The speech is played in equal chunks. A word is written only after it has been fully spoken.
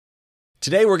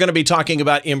Today we're going to be talking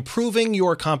about improving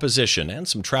your composition and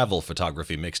some travel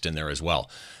photography mixed in there as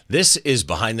well. This is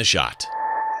Behind the Shot.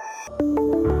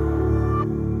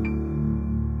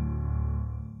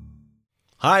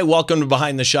 Hi, welcome to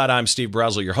Behind the Shot. I'm Steve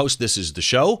Brazel, your host. This is the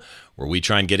show where we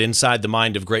try and get inside the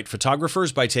mind of great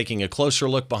photographers by taking a closer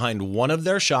look behind one of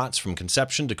their shots from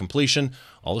conception to completion,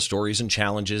 all the stories and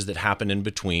challenges that happen in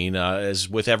between, as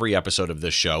with every episode of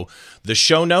this show. The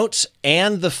show notes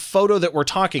and the photo that we're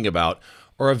talking about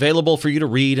are available for you to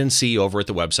read and see over at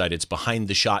the website. It's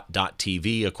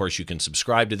behindtheshot.tv. Of course, you can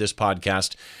subscribe to this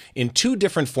podcast in two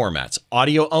different formats,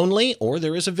 audio only, or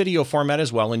there is a video format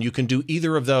as well, and you can do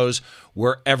either of those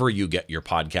wherever you get your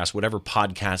podcast, whatever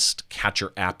podcast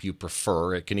catcher app you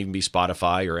prefer. It can even be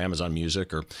Spotify or Amazon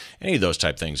Music or any of those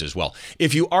type things as well.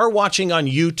 If you are watching on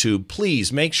YouTube,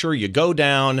 please make sure you go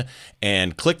down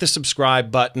and click the subscribe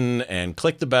button and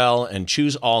click the bell and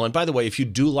choose all. And by the way, if you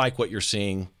do like what you're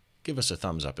seeing, give us a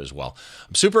thumbs up as well.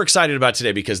 I'm super excited about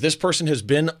today because this person has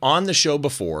been on the show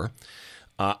before.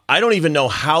 I don't even know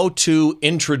how to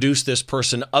introduce this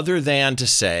person other than to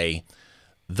say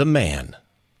the man,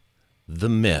 the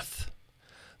myth,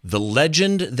 the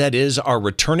legend that is our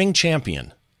returning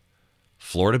champion,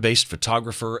 Florida-based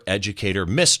photographer, educator,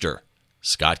 Mr.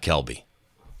 Scott Kelby.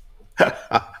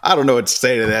 I don't know what to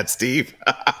say to that, Steve.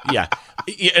 Yeah.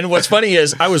 And what's funny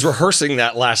is I was rehearsing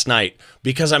that last night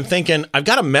because I'm thinking I've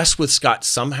got to mess with Scott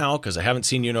somehow because I haven't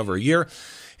seen you in over a year.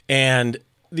 And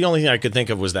the only thing I could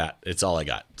think of was that. It's all I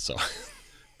got. So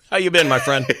how you been, my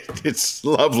friend? It's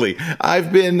lovely.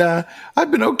 I've been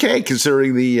okay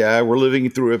considering we're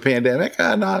living through a pandemic.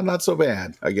 Not so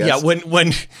bad, I guess. Yeah,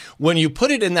 when you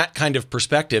put it in that kind of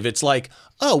perspective, it's like,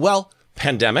 oh, well,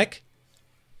 pandemic,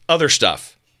 other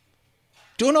stuff.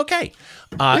 Doing okay.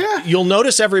 Yeah. You'll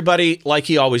notice everybody, like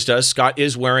he always does, Scott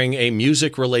is wearing a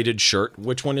music-related shirt.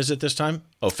 Which one is it this time?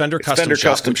 Oh, Fender Custom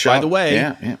Shop. By the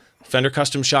way, Fender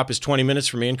Custom Shop is 20 minutes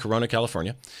from me in Corona,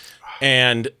 California.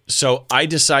 And so I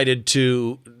decided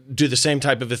to do the same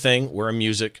type of a thing, wear a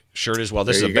music shirt as well.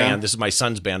 This is a band. This is my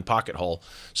son's band, Pocket Hole.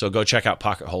 So go check out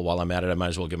Pocket Hole while I'm at it. I might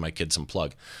as well give my kids some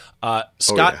plug.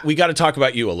 Scott, we got to talk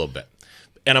about you a little bit.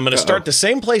 And I'm going to start the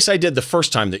same place I did the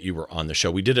first time that you were on the show.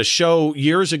 We did a show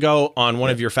years ago on one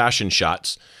of your fashion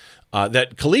shots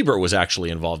that Calibre was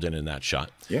actually involved in that shot.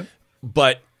 Yeah.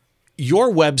 But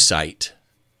your website,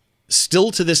 still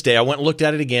to this day, I went and looked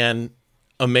at it again,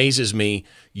 amazes me.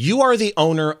 You are the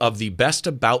owner of the best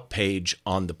about page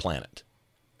on the planet.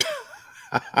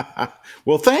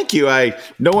 Well, thank you.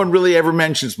 No one really ever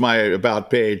mentions my about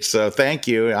page, so thank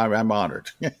you. I'm honored.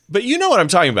 But you know what I'm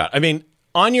talking about. I mean,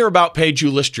 on your about page, you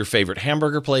list your favorite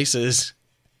hamburger places,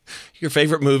 your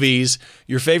favorite movies,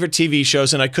 your favorite TV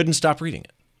shows, and I couldn't stop reading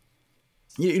it.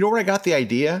 You know where I got the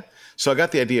idea? So I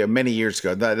got the idea many years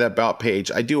ago, that about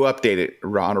page. I do update it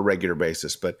on a regular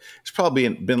basis, but it's probably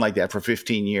been like that for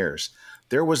 15 years.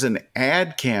 There was an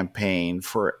ad campaign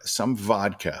for some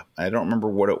vodka. I don't remember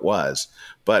what it was,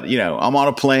 but I'm on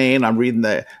a plane. I'm reading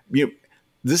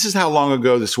this is how long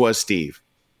ago this was, Steve.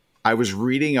 I was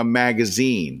reading a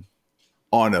magazine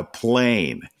on a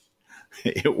plane.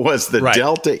 It was the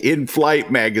Delta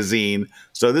In-Flight magazine.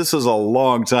 So this was a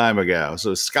long time ago.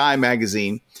 So Sky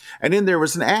magazine. And then there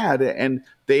was an ad and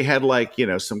they had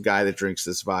some guy that drinks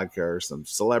this vodka or some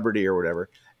celebrity or whatever.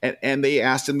 And they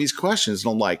asked him these questions.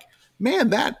 And I'm like,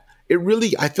 man,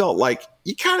 I felt like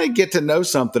you kind of get to know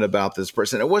something about this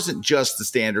person. It wasn't just the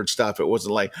standard stuff. It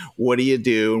wasn't like, what do you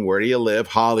do and where do you live?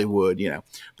 Hollywood,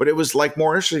 but it was like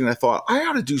more interesting. I thought I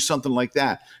ought to do something like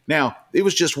that. Now it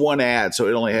was just one ad. So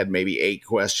it only had maybe 8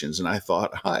 questions. And I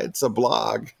thought, it's a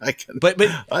blog. I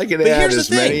can add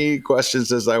as many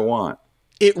questions as I want.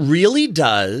 It really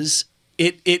does.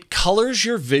 It colors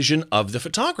your vision of the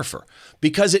photographer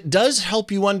because it does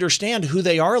help you understand who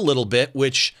they are a little bit,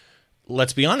 which,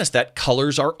 let's be honest, that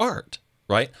colors our art,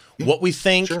 right? Yeah, what we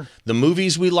think, the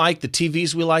movies we like, the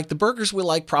TVs we like, the burgers we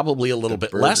like, probably a little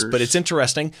bit less, but it's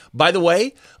interesting. By the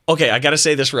way, okay, I got to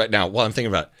say this right now while I'm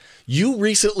thinking about it. You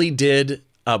recently did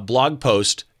a blog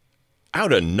post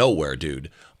out of nowhere, dude,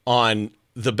 on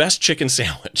the best chicken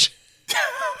sandwich.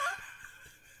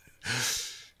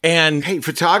 And hey,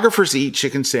 photographers eat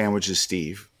chicken sandwiches,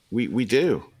 Steve. We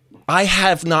do. I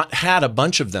have not had a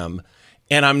bunch of them.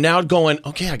 And I'm now going,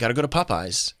 okay, I got to go to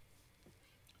Popeyes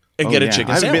and get a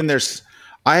chicken sandwich.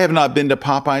 I have not been to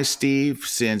Popeyes, Steve,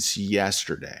 since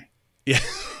yesterday. Yeah.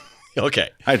 Okay.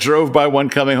 I drove by one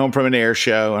coming home from an air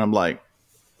show, and I'm like,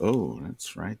 oh,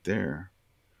 that's right there.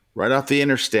 Right off the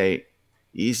interstate.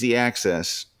 Easy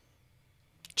access.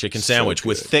 Chicken sandwich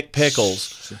with thick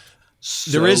pickles.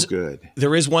 Good.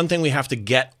 There is one thing we have to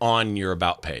get on your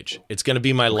about page. It's going to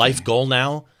be my life goal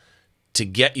now. to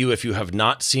get you, if you have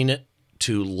not seen it,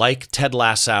 to like Ted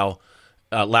Lasso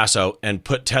and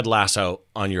put Ted Lasso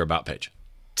on your About page.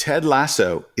 Ted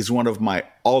Lasso is one of my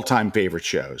all-time favorite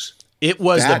shows. It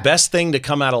was the best thing to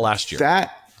come out of last year.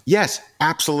 Yes,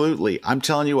 absolutely. I'm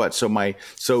telling you what. So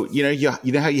you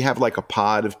know how you have like a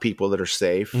pod of people that are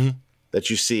safe that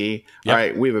you see. Yep. All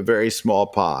right, we have a very small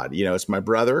pod. You know, it's my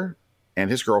brother and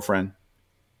his girlfriend,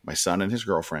 my son and his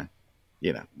girlfriend.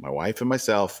 You know, my wife and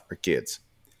myself, our kids.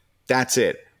 That's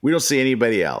it. We don't see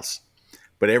anybody else.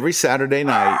 But every Saturday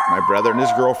night, my brother and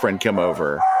his girlfriend come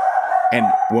over. And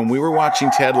when we were watching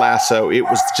Ted Lasso, it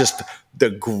was just the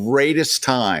greatest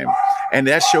time. And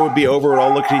that show would be over. We'd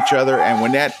all look at each other. And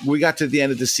when we got to the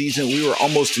end of the season, we were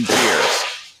almost in tears.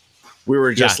 We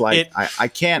were just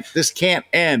this can't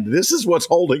end. This is what's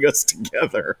holding us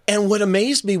together. And what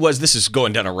amazed me was, this is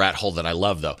going down a rat hole that I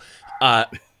love, though.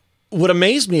 What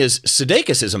amazed me is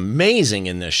Sudeikis is amazing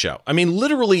in this show. I mean,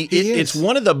 literally, it's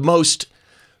one of the most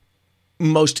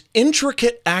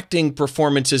intricate acting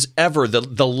performances ever.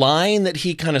 The line that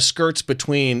he kind of skirts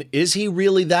between, is he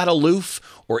really that aloof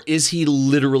or is he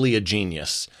literally a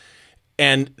genius?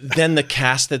 And then the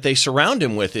cast that they surround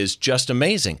him with is just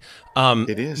amazing.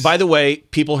 It is. By the way,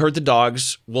 people heard the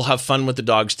dogs. We'll have fun with the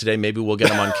dogs today. Maybe we'll get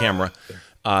them on camera.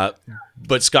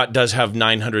 But Scott does have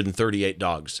 938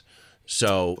 dogs.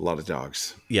 So a lot of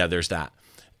dogs. Yeah, there's that.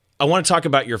 I want to talk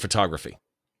about your photography.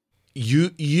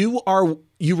 You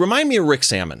remind me of Rick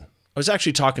Sammon. I was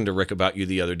actually talking to Rick about you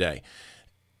the other day.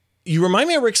 You remind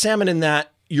me of Rick Sammon in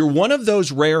that you're one of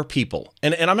those rare people.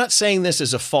 And I'm not saying this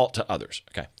as a fault to others,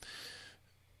 okay?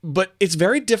 But it's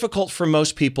very difficult for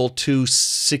most people to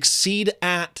succeed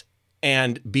at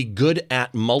and be good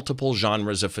at multiple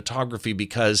genres of photography,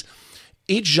 because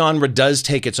each genre does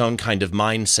take its own kind of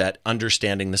mindset,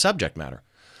 understanding the subject matter.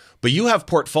 But you have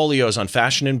portfolios on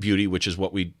fashion and beauty, which is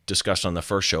what we discussed on the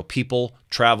first show, people,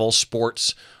 travel,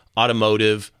 sports,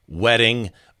 automotive,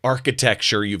 wedding,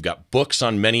 architecture. You've got books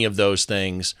on many of those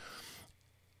things.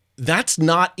 That's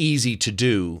not easy to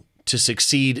do, to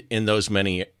succeed in those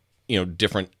many, in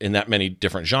that many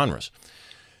different genres.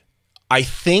 I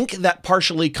think that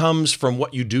partially comes from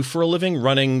what you do for a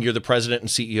living, you're the president and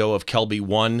CEO of Kelby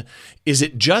One. Is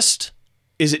it just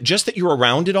that you're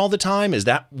around it all the time? Is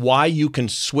that why you can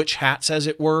switch hats, as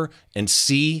it were, and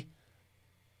see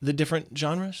the different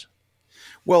genres?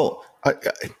 Well,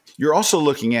 you're also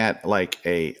looking at like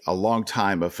a long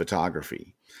time of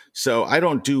photography. So I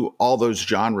don't do all those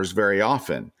genres very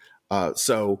often.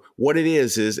 So what it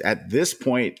is at this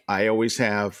point, I always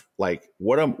have like,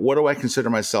 what do I consider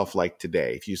myself like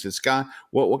today? If you said, Scott,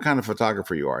 what kind of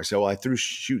photographer you are? I say, well, I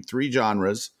shoot 3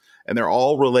 genres and they're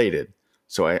all related.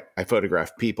 So I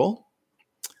photograph people,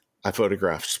 I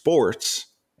photograph sports,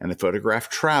 and I photograph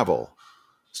travel.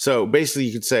 So basically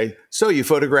you could say, so you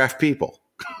photograph people.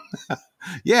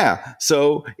 Yeah.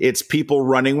 So it's people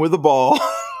running with a ball.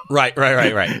 Right.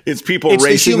 It's people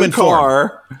racing the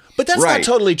car. Form. But that's not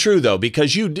totally true, though,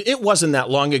 because it wasn't that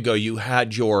long ago you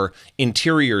had your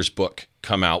interiors book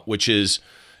come out, which is,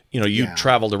 you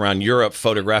traveled around Europe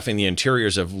photographing the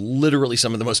interiors of literally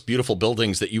some of the most beautiful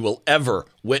buildings that you will ever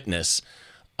witness.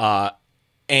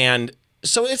 And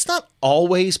so it's not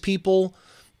always people,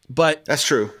 but that's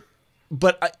true.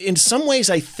 But in some ways,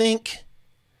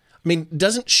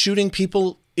 doesn't shooting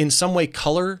people in some way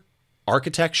color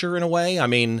architecture in a way? I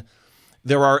mean,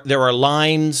 there are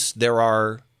lines, there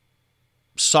are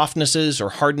softnesses or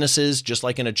hardnesses, just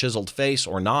like in a chiseled face,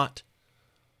 or not.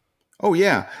 Oh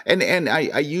yeah, and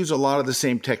I use a lot of the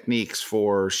same techniques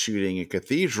for shooting a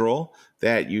cathedral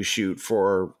that you shoot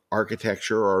for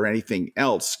architecture or anything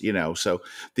else. So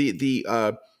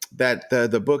the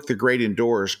book The Great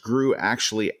Indoors grew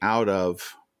actually out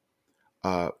of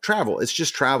travel. It's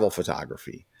just travel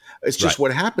photography. It's just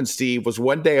what happened, Steve, was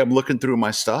one day I'm looking through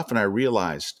my stuff and I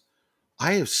realized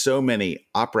I have so many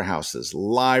opera houses,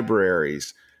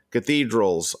 libraries,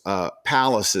 cathedrals,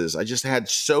 palaces. I just had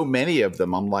so many of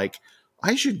them. I'm like,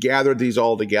 I should gather these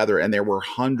all together. And there were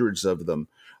hundreds of them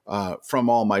from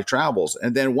all my travels.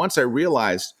 And then once I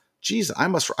realized, geez, I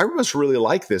must really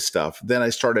like this stuff. Then I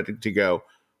started to go,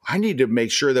 I need to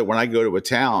make sure that when I go to a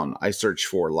town, I search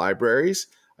for libraries,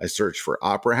 I search for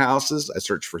opera houses, I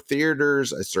search for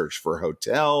theaters, I search for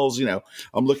hotels.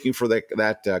 I'm looking for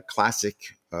that classic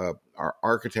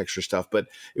architecture stuff. But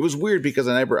it was weird because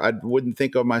I wouldn't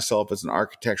think of myself as an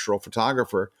architectural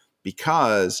photographer,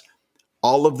 because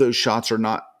all of those shots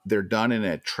they're done in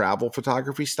a travel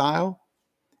photography style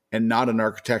and not an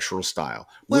architectural style,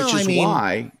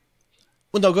 why.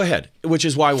 Well, no, go ahead. Which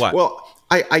is why what? Well,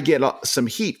 I get some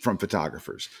heat from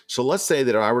photographers. So let's say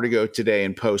that if I were to go today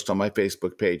and post on my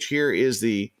Facebook page, here is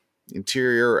the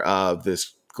interior of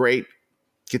this great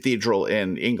cathedral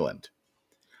in England.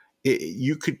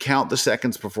 You could count the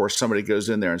seconds before somebody goes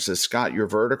in there and says, Scott, your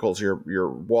verticals, your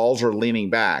walls are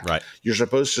leaning back. Right. You're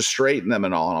supposed to straighten them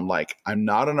and all. And I'm like, I'm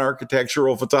not an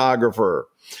architectural photographer.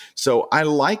 So I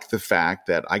like the fact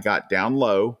that I got down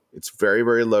low. It's very,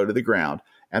 very low to the ground,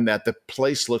 and that the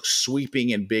place looks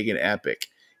sweeping and big and epic.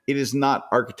 It is not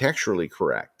architecturally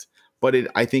correct, but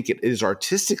I think it is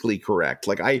artistically correct.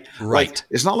 Like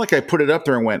it's not like I put it up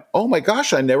there and went, oh my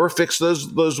gosh, I never fixed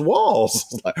those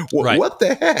walls. What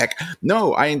the heck?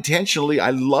 No, I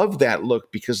love that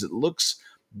look because it looks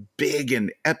big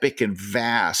and epic and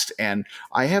vast. And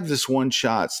I have this one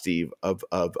shot, Steve, of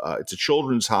it's a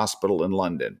children's hospital in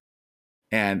London.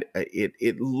 And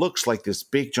it looks like this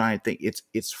big giant thing.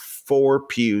 It's 4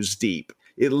 pews deep.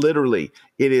 It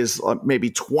is maybe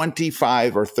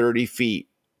 25 or 30 feet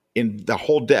in the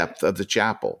whole depth of the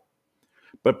chapel.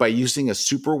 But by using a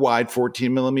super wide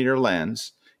 14 millimeter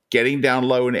lens, getting down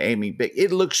low and aiming big,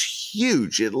 it looks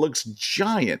huge. It looks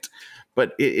giant.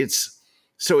 But it's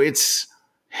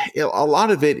a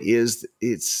lot of it is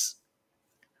it's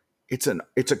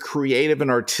a creative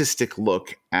and artistic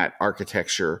look at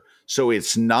architecture. So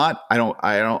it's not, I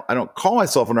don't call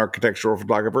myself an architectural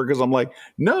photographer because I'm like,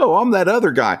 no, I'm that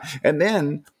other guy. And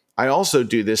then I also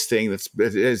do this thing that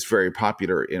is very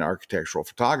popular in architectural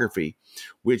photography,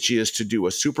 which is to do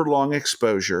a super long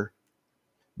exposure,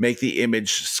 make the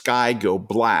image sky go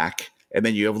black, and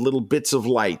then you have little bits of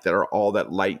light that are all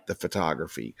that light the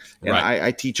photography. And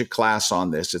I teach a class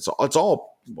on this. It's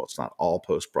not all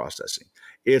post-processing.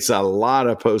 It's a lot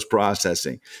of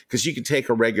post-processing because you can take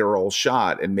a regular old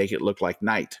shot and make it look like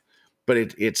night, but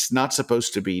it's not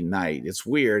supposed to be night. It's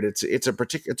weird. It's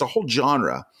a whole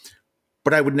genre.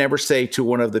 But I would never say to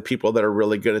one of the people that are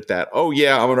really good at that, oh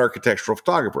yeah, I'm an architectural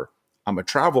photographer. I'm a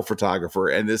travel photographer,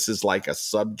 and this is like a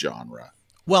subgenre.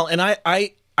 Well, and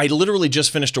I literally just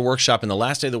finished a workshop, and the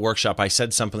last day of the workshop, I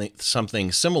said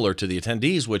something similar to the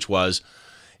attendees, which was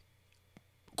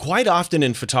quite often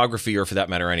in photography, or for that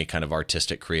matter, any kind of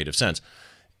artistic, creative sense,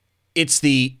 it's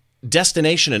the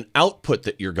destination and output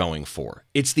that you're going for.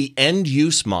 It's the end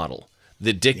use model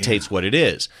that dictates what it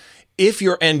is. If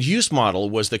your end use model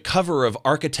was the cover of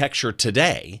Architecture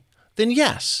Today, then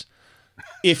yes.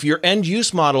 If your end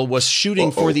use model was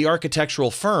shooting for the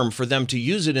architectural firm for them to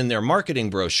use it in their marketing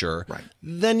brochure,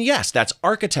 then yes, that's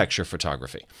architecture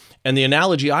photography. And the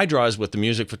analogy I draw is with the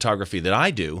music photography that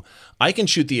I do. I can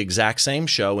shoot the exact same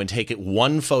show and take it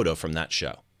one photo from that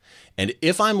show. And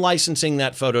if I'm licensing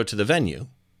that photo to the venue,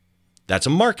 that's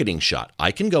a marketing shot.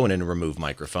 I can go in and remove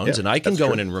microphones, and I can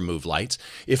go in and remove lights.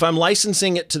 If I'm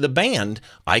licensing it to the band,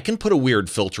 I can put a weird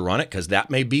filter on it because that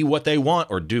may be what they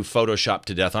want, or do Photoshop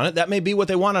to death on it. That may be what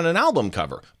they want on an album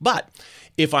cover. But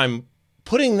if I'm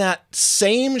putting that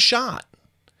same shot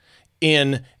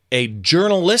in a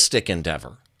journalistic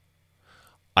endeavor,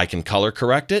 I can color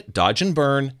correct it, dodge and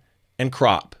burn, and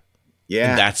crop.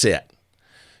 Yeah. And that's it.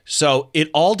 So it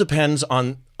all depends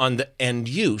on the end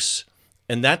use.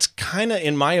 And that's kind of,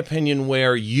 in my opinion,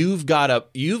 where you've got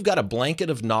a blanket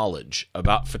of knowledge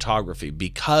about photography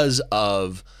because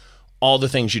of all the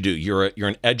things you do. You're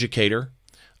an educator.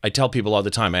 I tell people all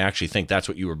the time, I actually think that's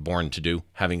what you were born to do.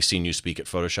 Having seen you speak at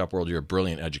Photoshop World, you're a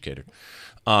brilliant educator.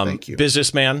 Thank you.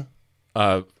 Businessman,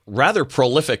 rather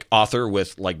prolific author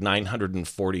with like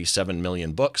 947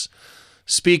 million books.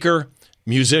 Speaker,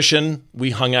 musician.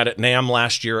 We hung out at NAMM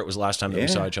last year. It was the last time that we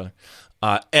saw each other.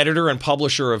 Editor and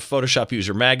publisher of Photoshop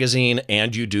User Magazine,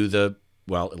 and you do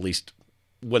at least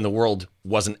when the world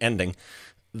wasn't ending,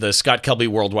 the Scott Kelby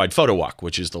Worldwide Photo Walk,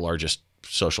 which is the largest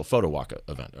social photo walk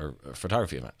event or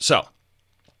photography event. So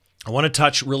I want to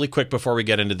touch really quick before we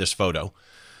get into this photo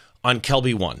on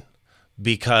Kelby One,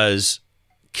 because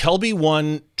Kelby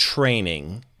One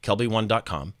training,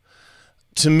 kelby1.com,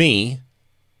 to me,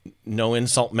 no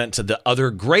insult meant to the other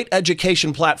great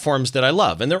education platforms that I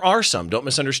love. And there are some, don't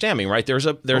misunderstand me, right? There's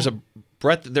a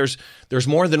breadth, there's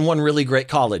more than one really great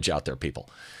college out there, people.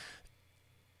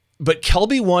 But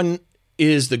Kelby One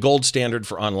is the gold standard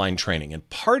for online training. And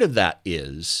part of that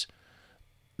is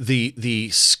the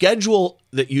schedule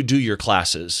that you do your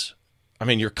classes. I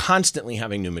mean, you're constantly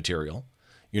having new material.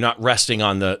 You're not resting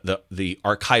on the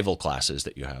archival classes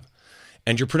that you have,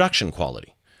 and your production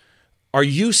quality. Are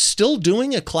you still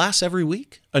doing a class every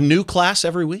week? A new class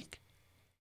every week?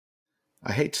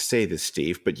 I hate to say this,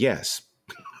 Steve, but yes.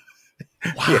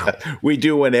 Wow. Yeah, we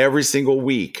do one every single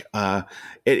week.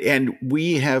 And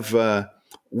we've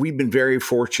been very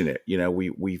fortunate. You know,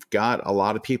 we've got a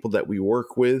lot of people that we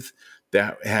work with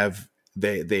that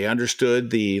they understood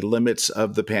the limits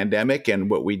of the pandemic and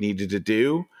what we needed to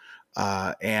do.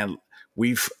 And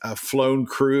we've flown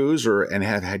crews and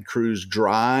have had crews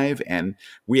drive, and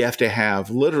we've had to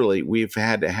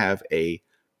have a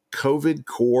COVID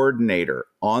coordinator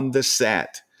on the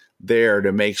set there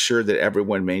to make sure that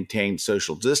everyone maintains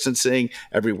social distancing,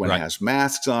 everyone has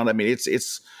masks on. I mean,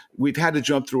 we've had to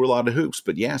jump through a lot of hoops,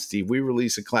 but yeah, Steve, we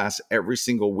release a class every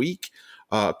single week.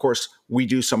 Of course, we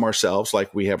do some ourselves,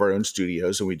 like we have our own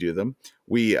studios and we do them.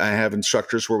 We have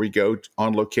instructors where we go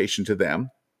on location to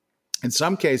them. In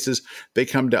some cases, they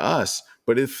come to us,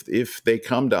 but if they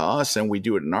come to us and we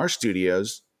do it in our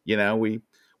studios, we've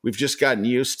just gotten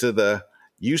used to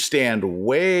you stand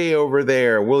way over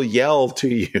there, we'll yell to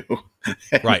you.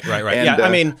 Right. And, yeah, I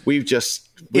mean,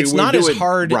 it's not as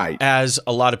hard as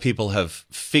a lot of people have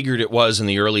figured it was in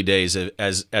the early days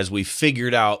as we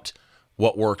figured out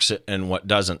what works and what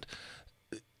doesn't.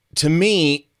 To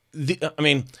me,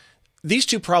 these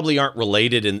two probably aren't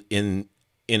related in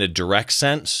a direct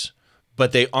sense,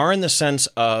 but they are in the sense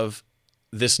of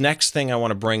this next thing I want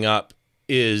to bring up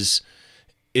is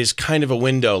kind of a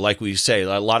window, like we say.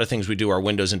 A lot of things we do are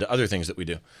windows into other things that we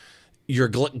do. Your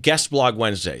guest blog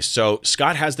Wednesdays. So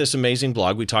Scott has this amazing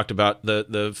blog. We talked about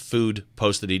the food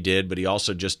post that he did, but he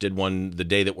also just did one the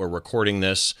day that we're recording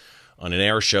this on an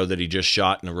air show that he just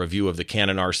shot in a review of the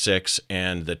Canon R6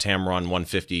 and the Tamron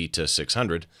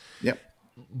 150-600. Yep.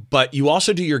 But you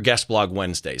also do your guest blog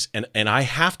Wednesdays. And I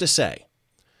have to say,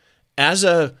 as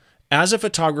a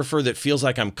photographer that feels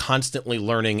like I'm constantly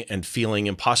learning and feeling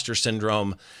imposter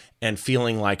syndrome and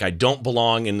feeling like I don't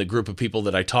belong in the group of people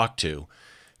that I talk to,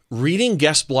 reading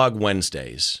Guest Blog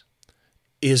Wednesdays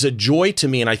is a joy to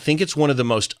me, and I think it's one of the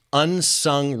most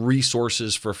unsung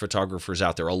resources for photographers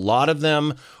out there. A lot of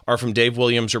them are from Dave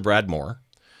Williams or Brad Moore.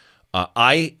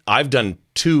 I've done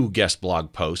 2 guest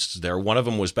blog posts there. One of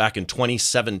them was back in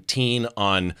 2017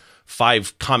 on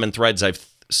 5 common threads I've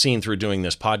seen through doing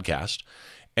this podcast.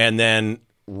 And then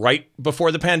right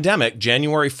before the pandemic,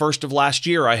 January 1st of last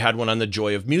year, I had one on the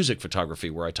joy of music photography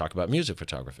where I talk about music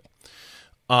photography.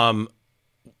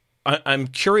 I'm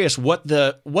curious what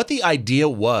the idea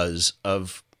was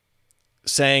of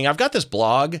saying, I've got this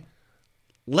blog,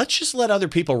 let's just let other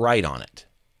people write on it.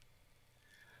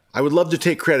 I would love to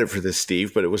take credit for this,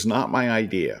 Steve, but it was not my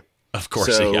idea. Of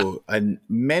course. So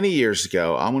many years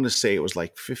ago, I want to say it was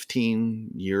like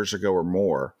 15 years ago or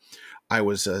more, I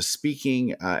was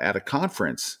speaking at a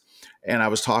conference, and I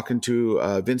was talking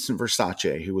to Vincent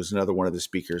Versace, who was another one of the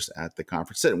speakers at the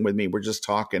conference, sitting with me. We're just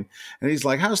talking, and he's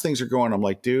like, "How's things are going?" I'm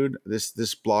like, "Dude,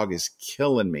 this blog is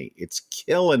killing me. It's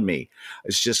killing me.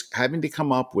 It's just having to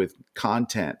come up with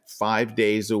content 5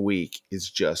 days a week is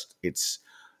just it's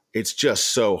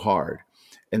just so hard."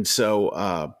 And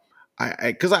so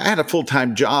because I had a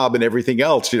full-time job and everything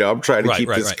else, I'm trying to keep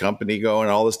this company going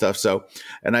and all this stuff. So,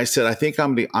 and I said, I think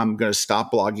I'm going to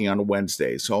stop blogging on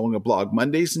Wednesdays. So I'm going to blog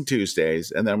Mondays and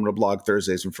Tuesdays, and then I'm going to blog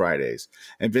Thursdays and Fridays.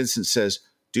 And Vincent says,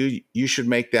 dude, you should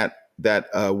make that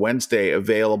Wednesday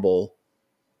available,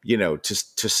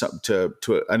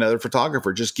 to another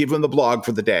photographer. Just give them the blog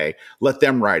for the day. Let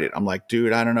them write it. I'm like,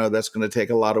 dude, I don't know. That's going to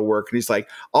take a lot of work. And he's like,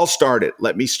 I'll start it.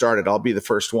 Let me start it. I'll be the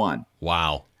first one.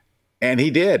 Wow. And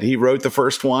he did. He wrote the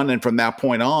first one. And from that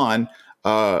point on,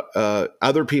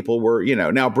 other people were,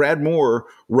 now Brad Moore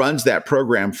runs that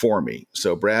program for me.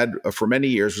 So Brad, for many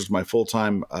years, was my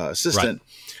full-time assistant.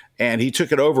 Right. And he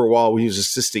took it over while he was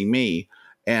assisting me.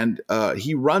 And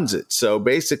he runs it. So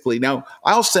basically, now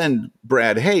I'll send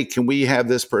Brad, hey, can we have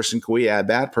this person? Can we add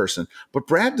that person? But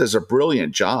Brad does a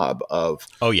brilliant job of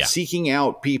seeking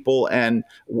out people. And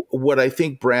what I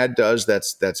think Brad does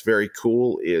that's very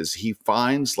cool is he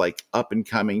finds like up and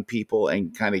coming people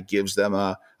and kind of gives them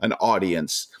an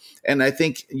audience. And I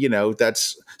think,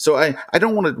 that's so I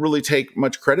don't want to really take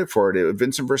much credit for it.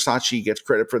 Vincent Versace gets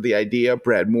credit for the idea.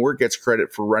 Brad Moore gets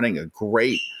credit for running a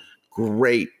great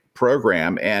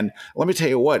program. And let me tell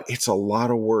you what, it's a lot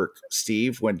of work,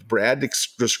 Steve, when Brad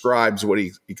describes what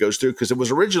he goes through, because it was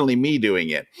originally me doing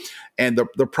it. And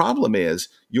the problem is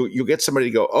you'll get somebody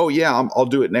to go, oh yeah, I'll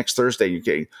do it next Thursday.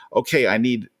 Okay, I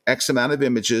need X amount of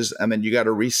images, and then you got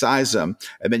to resize them,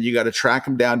 and then you got to track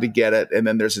them down to get it. And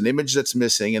then there's an image that's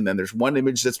missing, and then there's one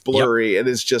image that's blurry. Yep. And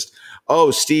it's just, oh,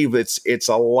 Steve, it's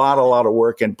a lot of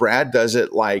work. And Brad does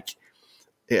it like,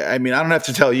 I mean, I don't have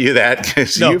to tell you that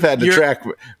because you've had to track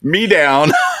me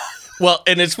down. Well,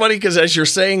 and it's funny because as you're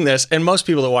saying this, and most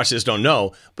people that watch this don't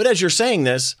know, but as you're saying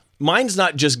this, mine's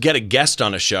not just get a guest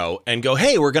on a show and go,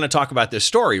 hey, we're going to talk about this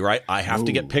story, right? I have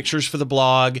to get pictures for the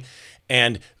blog,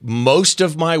 and most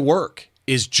of my work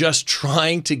is just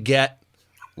trying to get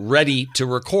ready to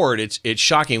record. It's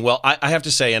shocking. Well, I have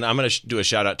to say, and I'm going to do a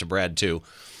shout out to Brad too,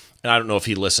 and I don't know if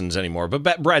he listens anymore,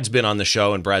 but Brad's been on the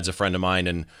show, and Brad's a friend of mine,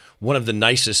 and one of the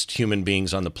nicest human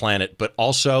beings on the planet, but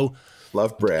also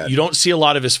Love Brad. you don't see a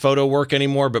lot of his photo work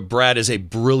anymore, but Brad is a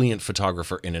brilliant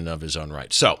photographer in and of his own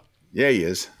right. So yeah, he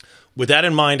is. with that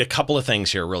in mind, a couple of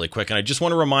things here really quick. And I just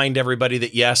want to remind everybody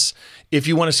that, yes, if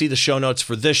you want to see the show notes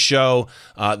for this show,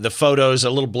 the photos, a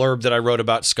little blurb that I wrote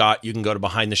about Scott, you can go to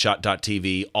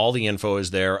behindtheshot.tv. All the info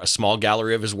is there, a small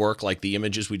gallery of his work, like the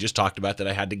images we just talked about that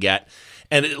I had to get.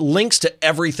 And it links to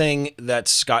everything that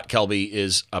Scott Kelby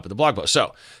is up at the blog post.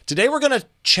 So today we're going to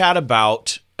chat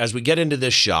about, as we get into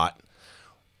this shot,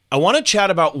 I want to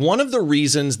chat about one of the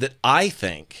reasons that I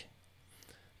think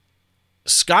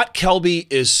Scott Kelby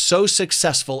is so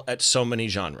successful at so many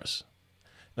genres.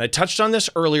 And I touched on this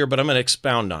earlier, but I'm going to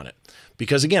expound on it.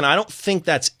 Because again, I don't think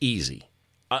that's easy.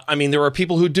 I mean, there are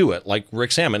people who do it, like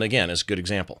Rick Salmon, again, is a good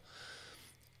example.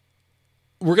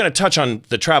 We're going to touch on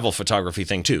the travel photography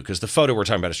thing too, because the photo we're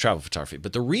talking about is travel photography.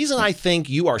 But the reason I think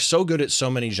you are so good at so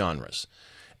many genres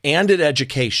and at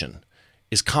education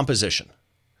is composition.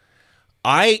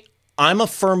 I'm a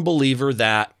firm believer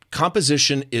that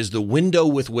composition is the window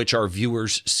with which our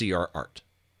viewers see our art.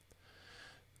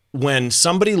 When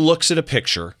somebody looks at a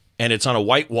picture and it's on a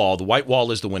white wall, the white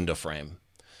wall is the window frame,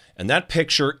 and that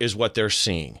picture is what they're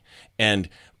seeing. And,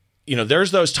 you know, there's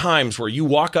those times where you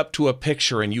walk up to a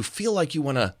picture and you feel like you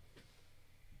want to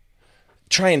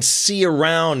try and see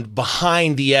around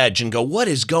behind the edge and go, what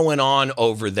is going on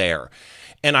over there?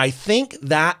 And I think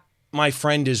that, my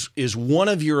friend, is one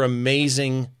of your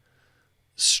amazing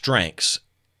strengths.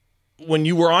 When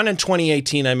you were on in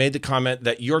 2018, I made the comment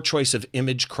that your choice of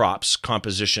image crops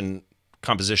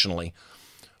compositionally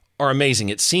are amazing.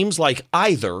 It seems like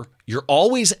either you're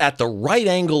always at the right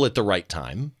angle at the right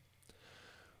time,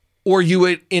 or you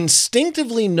would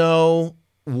instinctively know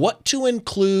what to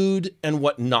include and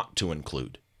what not to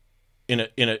include in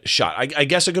a shot. I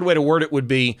guess a good way to word it would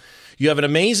be you have an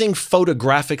amazing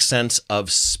photographic sense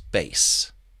of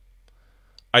space.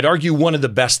 I'd argue one of the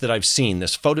best that I've seen,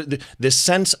 this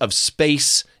sense of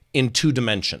space in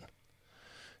 2D.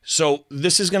 So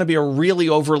this is going to be a really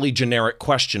overly generic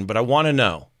question, but I want to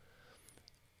know,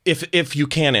 if you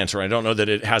can answer, I don't know that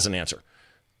it has an answer.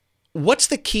 What's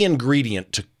the key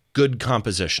ingredient to good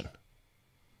composition?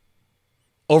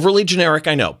 Overly generic,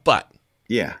 I know, but.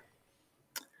 Yeah.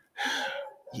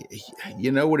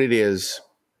 You know what it is?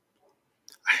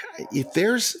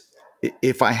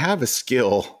 If I have a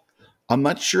skill, I'm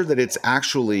not sure that it's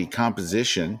actually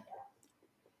composition.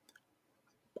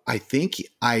 I think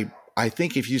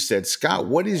if you said, Scott,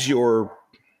 what is your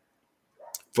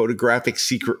photographic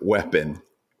secret weapon?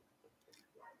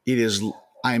 It is,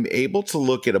 I'm able to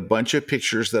look at a bunch of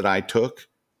pictures that I took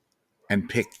and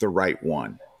pick the right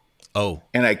one. Oh,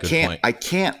 and I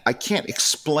can't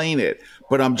explain it,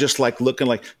 but I'm just like looking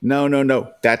like,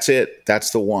 no, that's it. That's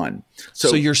the one.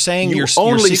 So you're saying your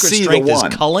secret strength is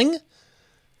culling?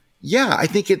 Yeah, I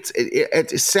think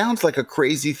it sounds like a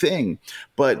crazy thing,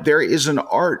 but there is an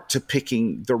art to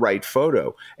picking the right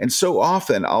photo. And so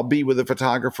often I'll be with a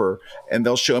photographer and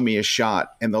they'll show me a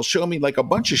shot and they'll show me like a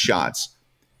bunch of shots.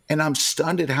 And I'm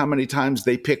stunned at how many times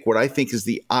they pick what I think is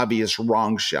the obvious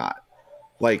wrong shot.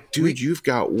 Like, dude, you've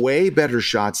got way better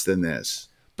shots than this.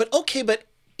 But okay, but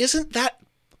isn't that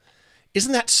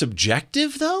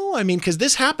subjective though? I mean, because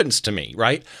this happens to me,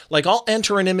 right? Like I'll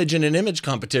enter an image in an image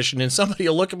competition and somebody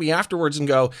will look at me afterwards and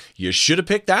go, you should have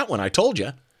picked that one. I told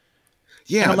you.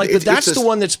 Yeah. And I'm like, but that's the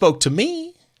one that spoke to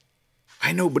me.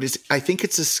 I know, but I think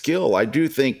it's a skill. I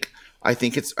think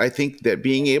that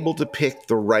being able to pick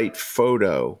the right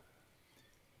photo,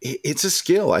 it's a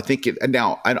skill. I think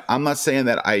I'm not saying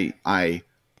that I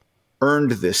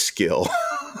earned this skill.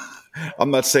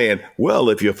 I'm not saying, well,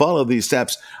 if you follow these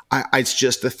steps, it's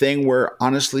just a thing where,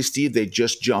 honestly, Steve, they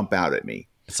just jump out at me.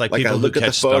 It's like people who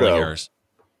catch spelling errors.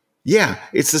 Yeah,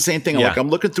 it's the same thing. Yeah. I'm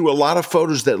looking through a lot of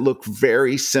photos that look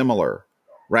very similar,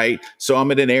 right? So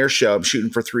I'm at an air show. I'm shooting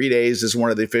for 3 days as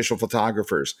one of the official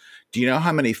photographers. Do you know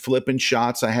how many flipping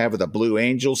shots I have of the Blue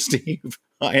Angel, Steve?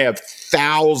 I have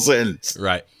thousands.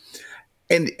 Right.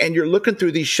 And you're looking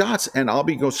through these shots, and I'll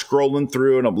be scrolling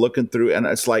through, and I'm looking through, and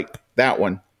it's like that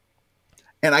one.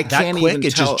 And I can't even tell.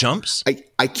 It just jumps?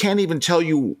 I can't even tell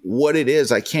you what it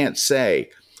is. I can't say.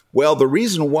 Well, the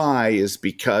reason why is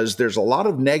because there's a lot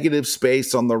of negative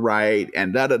space on the right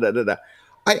and da-da-da-da-da.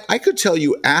 I could tell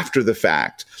you after the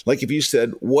fact. Like if you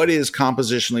said, what is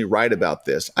compositionally right about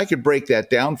this? I could break that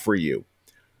down for you.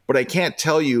 But I can't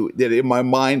tell you that in my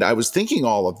mind I was thinking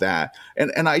all of that.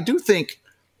 And I do think,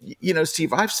 you know,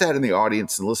 Steve, I've sat in the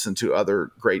audience and listened to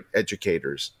other great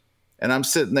educators. And I'm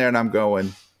sitting there and I'm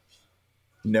going,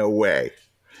 no way.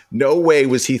 No way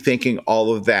was he thinking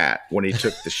all of that when he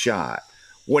took the shot.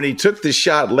 When he took the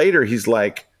shot later, he's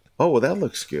like, oh, well, that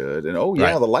looks good. And oh,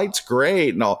 yeah, Right. the light's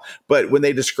great and all. But when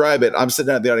they describe it, I'm sitting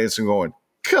down in the audience and going,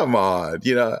 come on,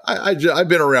 I've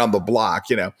been around the block,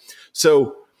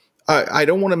 So I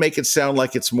don't want to make it sound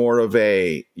like it's more of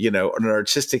a, an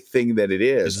artistic thing that it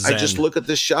is. I just look at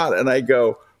this shot and I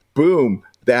go, boom,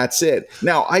 that's it.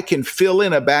 Now I can fill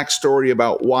in a backstory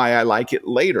about why I like it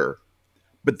later,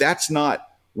 but that's not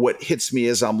what hits me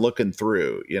as I'm looking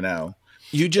through,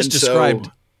 You just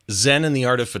described Zen and the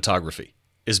art of photography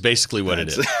is basically what it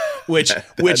is,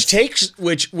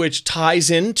 which ties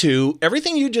into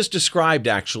everything you just described.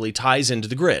 Actually, ties into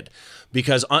the grid,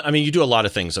 because I mean, you do a lot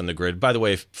of things on the grid. By the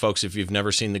way, folks, if you've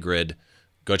never seen the grid,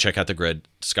 go check out the grid.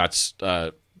 Scott's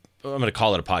I'm going to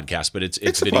call it a podcast, but it's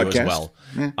video as well,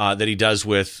 that he does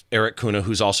with Eric Kuna,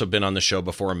 who's also been on the show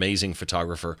before. Amazing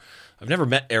photographer. I've never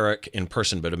met Eric in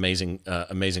person, but amazing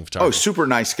photographer. Oh, super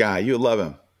nice guy. You love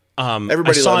him.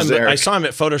 Everybody loves Eric. I saw him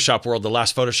at Photoshop World, the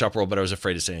last Photoshop World, but I was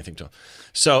afraid to say anything to him.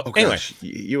 So anyway,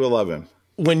 you will love him.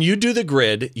 When you do the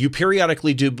grid, you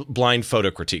periodically do blind photo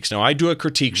critiques. Now, I do a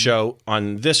critique show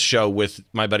on this show with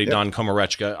my buddy Don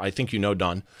Komarechka. I think you know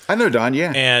Don. I know Don,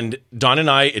 yeah. And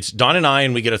it's Don and I,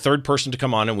 and we get a third person to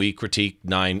come on and we critique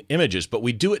 9 images. But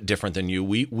we do it different than you.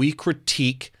 We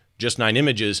critique just 9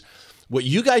 images. What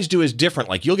you guys do is different.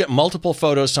 Like, you'll get multiple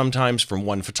photos sometimes from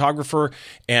one photographer.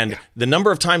 And the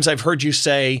number of times I've heard you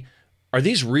say, are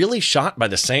these really shot by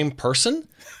the same person?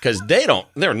 Because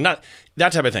they're not,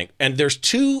 that type of thing. And there's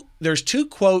two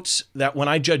quotes that when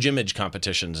I judge image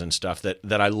competitions and stuff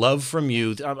that I love from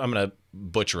you, I'm going to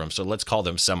butcher them. So let's call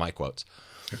them semi-quotes.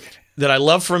 Okay. That I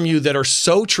love from you that are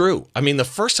so true. I mean, the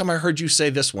first time I heard you say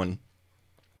this one,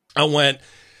 I went,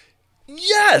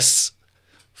 yes!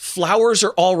 Flowers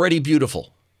are already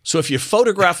beautiful. So if you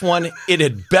photograph one, it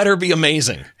had better be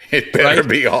amazing. It better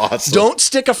be awesome. Don't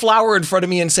stick a flower in front of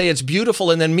me and say it's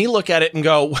beautiful and then me look at it and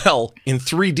go, well, in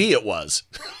 3D it was.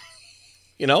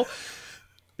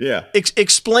 Yeah.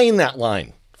 Explain that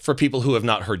line for people who have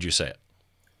not heard you say it.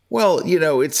 Well,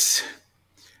 it's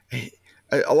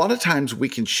a lot of times we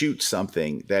can shoot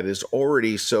something that is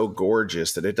already so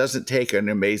gorgeous that it doesn't take an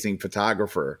amazing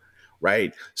photographer.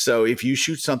 Right. So if you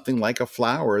shoot something like a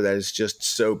flower that is just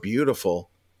so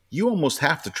beautiful, you almost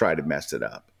have to try to mess it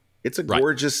up. It's a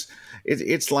gorgeous,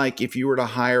 it's like if you were to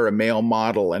hire a male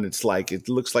model and it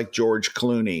looks like George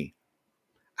Clooney.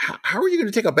 How are you going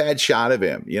to take a bad shot of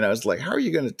him? It's like, how are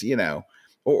you going to,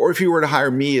 or if you were to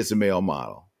hire me as a male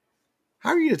model,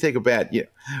 how are you going to take a bad,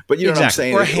 but you know what I'm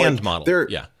saying? Or a hand model.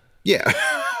 Yeah.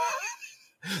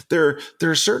 There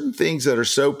are certain things that are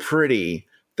so pretty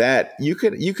that you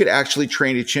could actually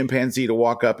train a chimpanzee to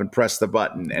walk up and press the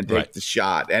button and take the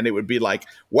shot. And it would be like,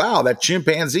 wow, that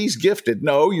chimpanzee's gifted.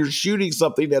 No, you're shooting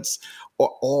something that's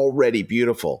already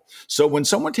beautiful. So when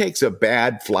someone takes a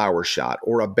bad flower shot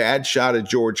or a bad shot of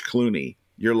George Clooney,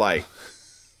 you're like,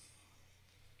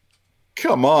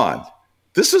 come on.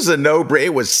 This is a no-brainer.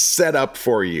 It was set up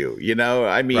for you.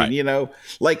 I mean,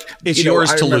 like it's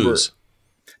yours to lose.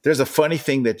 There's a funny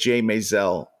thing that Jay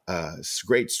Maisel,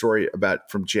 great story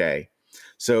from Jay.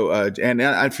 So, and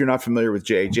if you're not familiar with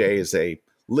Jay, Jay is a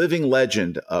living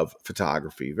legend of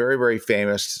photography, very, very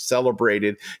famous,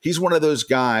 celebrated. He's one of those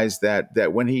guys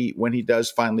that when he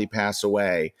does finally pass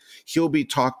away, he'll be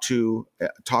talked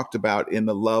about in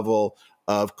the level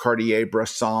of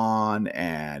Cartier-Bresson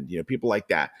and people like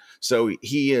that. So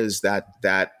he is that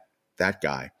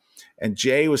guy. And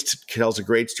Jay tells a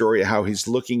great story of how he's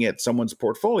looking at someone's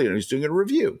portfolio and he's doing a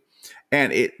review.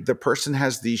 And the person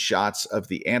has these shots of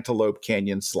the Antelope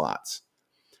Canyon slots.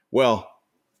 Well,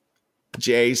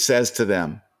 Jay says to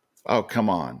them, oh, come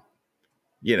on.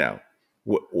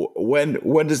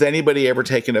 When does anybody ever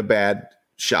take a bad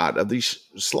shot of these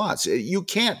slots? You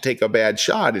can't take a bad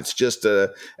shot. It's just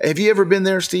have you ever been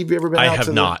there, Steve? You ever been out to I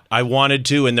have not. I wanted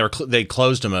to, and they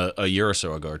closed them a year or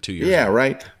so ago, or 2 years ago. Yeah,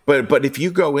 right. But if you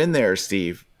go in there,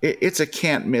 Steve, it's a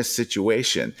can't miss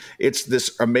situation. It's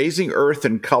this amazing earth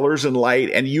and colors and light,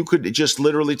 and you could just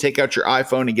literally take out your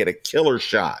iPhone and get a killer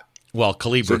shot. Well,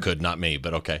 Calibra could, not me,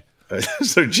 but okay.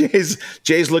 So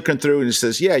Jay's looking through and he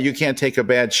says, yeah, you can't take a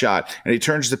bad shot. And he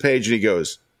turns the page and he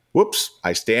goes, whoops,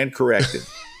 I stand corrected.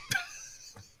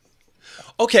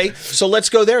 Okay, so let's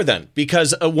go there then,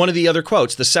 because one of the other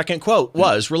quotes, the second quote,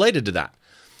 was related to that.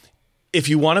 If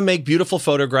you want to make beautiful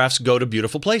photographs, go to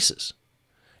beautiful places.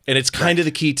 And it's kind of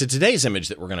the key to today's image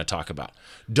that we're going to talk about.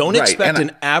 Don't expect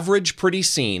an average pretty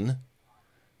scene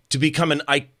to become an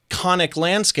iconic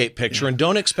landscape picture, and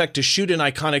don't expect to shoot an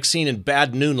iconic scene in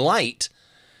bad noon light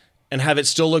and have it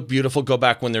still look beautiful, go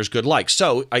back when there's good light.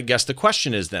 So I guess the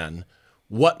question is then,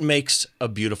 what makes a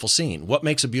beautiful scene? What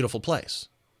makes a beautiful place?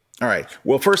 All right.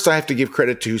 Well, first I have to give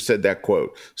credit to who said that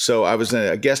quote. So I was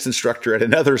a guest instructor at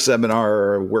another seminar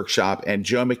or workshop, and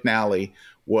Joe McNally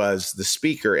was the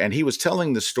speaker, and he was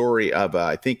telling the story of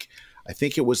I think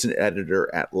it was an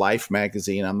editor at Life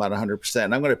magazine. I'm not 100%. I'm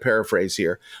going to paraphrase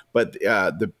here, but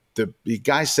the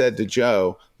guy said to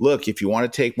Joe, "Look, if you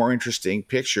want to take more interesting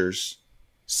pictures,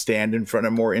 stand in front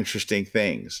of more interesting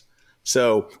things."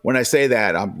 So when I say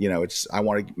that, I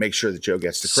want to make sure that Joe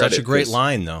gets the credit. Such a great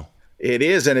line, though. It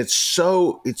is, and it's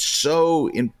so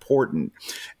important.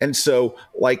 And so,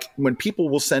 like, when people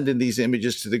will send in these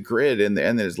images to the grid, and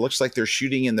it looks like they're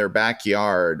shooting in their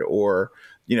backyard, or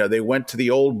they went to the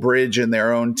old bridge in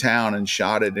their own town and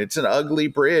shot it. It's an ugly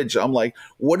bridge. I'm like,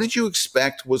 what did you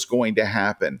expect was going to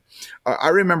happen? I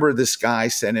remember this guy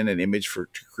sent in an image to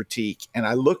critique, and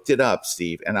I looked it up,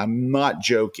 Steve, and I'm not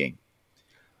joking.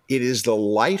 It is the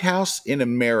lighthouse in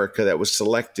America that was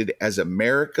selected as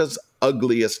America's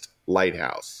ugliest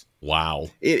lighthouse. Wow.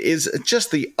 It is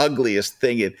just the ugliest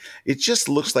thing. It just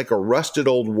looks like a rusted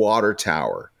old water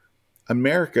tower.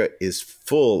 America is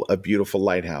full of beautiful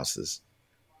lighthouses.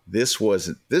 This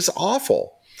wasn't this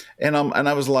awful. And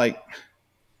I was like,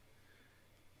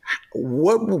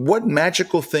 what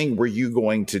magical thing were you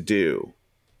going to do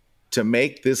to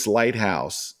make this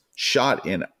lighthouse shot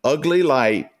in ugly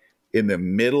light in the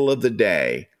middle of the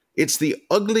day? It's the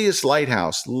ugliest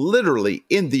lighthouse literally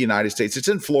in the United States. It's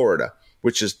in Florida,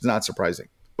 which is not surprising.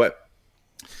 But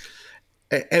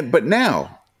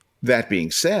now, that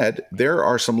being said, there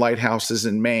are some lighthouses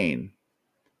in Maine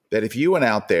that if you went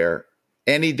out there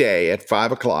any day at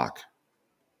 5 o'clock,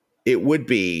 it would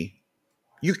be,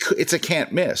 it's a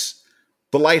can't miss.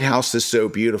 The lighthouse is so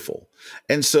beautiful.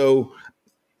 And so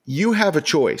you have a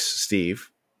choice,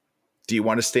 Steve. Do you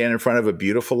want to stand in front of a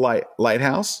beautiful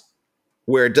lighthouse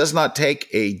where it does not take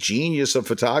a genius of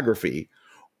photography?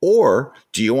 Or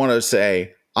do you want to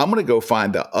say, I'm going to go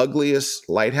find the ugliest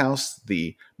lighthouse,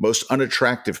 the most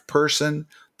unattractive person,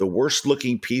 the worst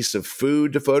looking piece of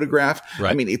food to photograph?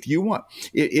 Right. I mean,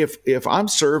 if I'm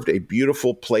served a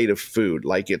beautiful plate of food,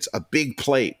 like it's a big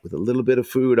plate with a little bit of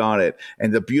food on it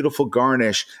and the beautiful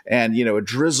garnish and, a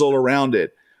drizzle around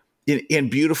it in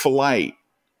beautiful light,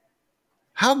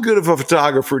 how good of a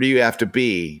photographer do you have to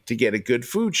be to get a good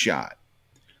food shot?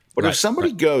 But if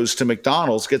somebody goes to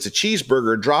McDonald's, gets a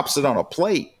cheeseburger, drops it on a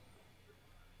plate,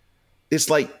 it's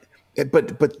like,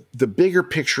 but the bigger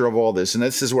picture of all this, and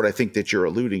this is what I think that you're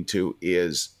alluding to,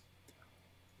 is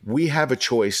we have a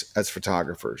choice as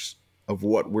photographers of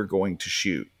what we're going to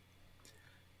shoot.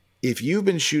 If you've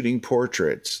been shooting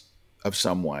portraits of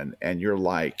someone and you're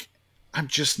like, I'm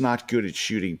just not good at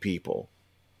shooting people,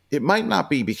 it might not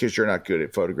be because you're not good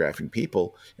at photographing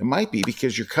people. It might be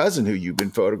because your cousin who you've been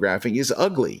photographing is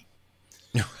ugly.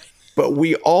 But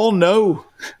we all know,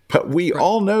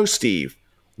 Steve,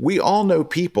 we all know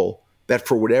people that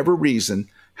for whatever reason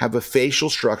have a facial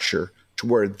structure to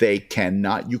where you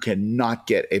cannot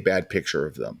get a bad picture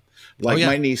of them. Like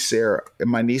my niece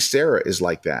Sarah is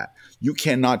like that. You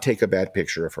cannot take a bad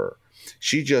picture of her.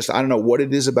 She just, I don't know what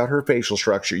it is about her facial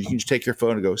structure. You can just take your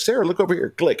phone and go, Sarah, look over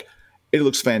here, click. It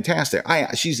looks fantastic.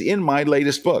 She's in my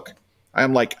latest book.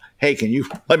 I'm like, hey, can you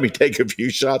let me take a few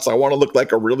shots? I want to look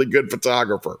like a really good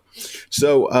photographer.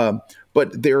 So,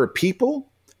 but there are people,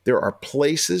 there are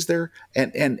places there.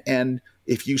 And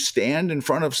if you stand in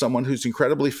front of someone who's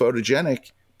incredibly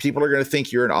photogenic, people are going to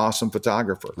think you're an awesome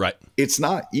photographer. Right. It's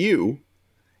not you,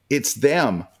 it's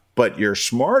them. But you're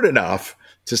smart enough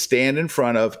to stand in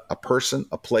front of a person,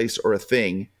 a place, or a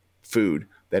thing, food,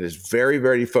 that is very,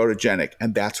 very photogenic,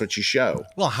 and that's what you show.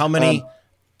 Well, how many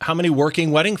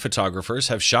working wedding photographers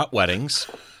have shot weddings,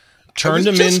 turned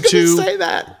them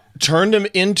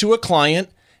into a client,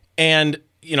 and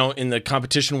in the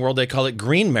competition world they call it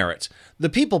green merits. The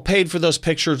people paid for those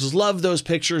pictures, loved those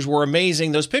pictures, were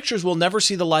amazing. Those pictures will never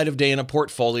see the light of day in a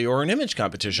portfolio or an image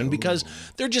competition because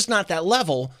they're just not that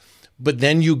level. But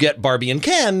then you get Barbie and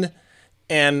Ken,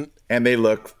 and they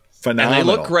look phenomenal. And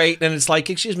they look great. And it's like,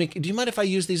 excuse me, do you mind if I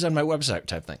use these on my website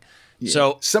type thing? Yeah.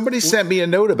 So somebody sent me a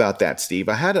note about that, Steve.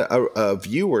 I had a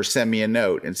viewer send me a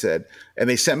note and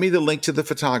they sent me the link to the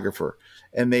photographer.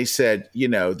 And they said,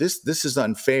 this is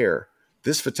unfair.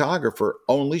 This photographer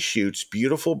only shoots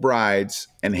beautiful brides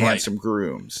and handsome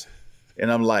grooms.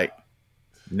 And I'm like,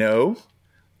 no,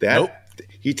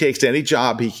 he takes any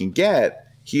job he can get.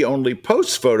 He only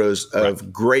posts photos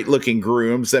of great looking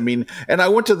grooms. I mean, and I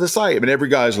went to the site and every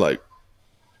guy's like,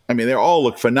 they all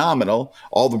look phenomenal.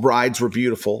 All the brides were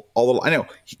beautiful.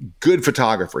 Good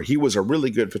photographer. He was a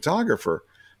really good photographer,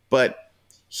 but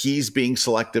he's being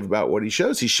selective about what he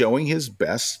shows. He's showing his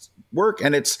best work.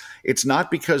 And it's not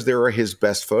because there are his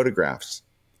best photographs,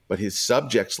 but his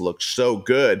subjects look so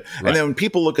good. Right. And then when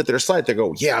people look at their site, they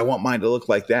go, yeah, I want mine to look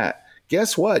like that.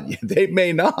 Guess what? They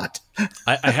may not.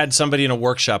 I had somebody in a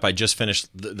workshop I just finished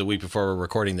the week before we're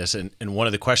recording this, and one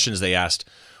of the questions they asked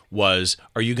was,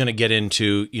 are you going to get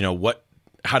into,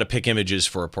 how to pick images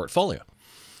for a portfolio?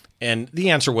 And the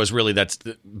answer was really that's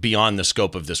beyond the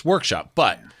scope of this workshop.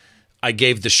 But I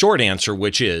gave the short answer,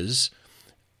 which is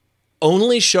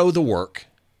only show the work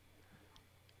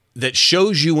that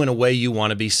shows you in a way you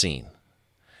want to be seen.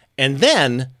 And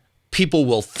then people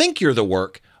will think you're the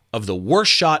work of the worst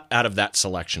shot out of that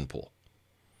selection pool.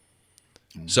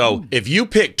 So if you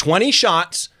pick 20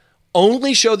 shots,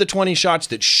 only show the 20 shots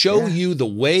that show you the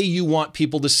way you want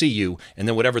people to see you. And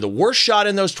then whatever the worst shot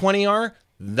in those 20 are,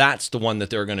 that's the one that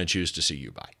they're going to choose to see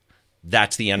you by.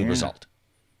 That's the end result.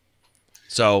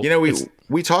 So,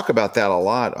 we talk about that a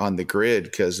lot on the grid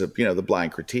because of, the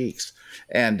blind critiques.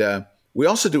 And we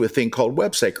also do a thing called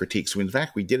website critiques. In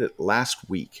fact, we did it last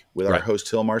week with our host,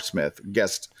 Hilmar Smith,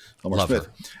 guest Hilmar Smith.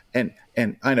 Her.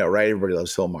 And I know, right? Everybody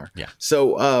loves Hilmar. Yeah.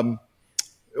 So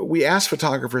we asked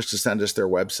photographers to send us their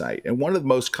website. And one of the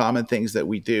most common things that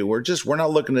we do, we're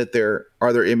not looking at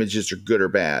are their images are good or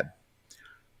bad.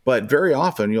 But very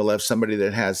often you'll have somebody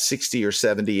that has 60 or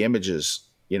 70 images,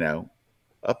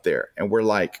 up there. And we're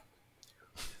like,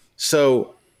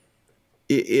 so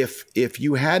if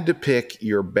you had to pick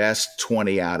your best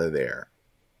 20 out of there,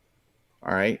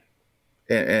 all right,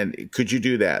 and could you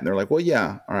do that? And they're like, well,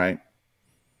 yeah, all right.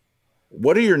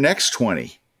 What are your next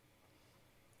 20?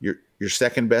 Your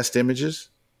second best images?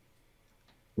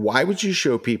 Why would you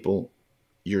show people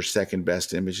your second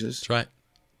best images? That's right.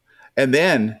 And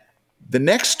then the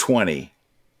next 20,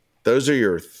 those are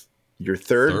your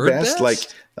third best?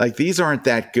 Like these aren't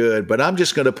that good, but I'm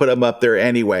just going to put them up there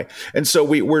anyway. And so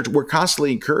we're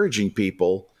constantly encouraging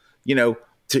people,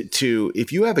 to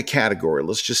if you have a category,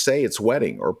 let's just say it's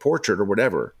wedding or portrait or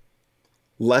whatever,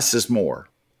 less is more.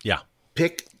 Yeah.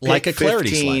 Pick like a clarity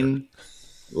 15, slider.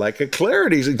 Like a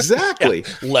clarity, exactly.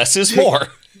 Less is more.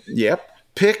 Yep.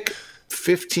 Pick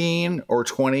 15 or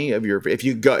 20 of your, if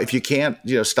you can't,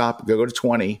 stop, go to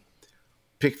 20.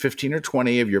 Pick 15 or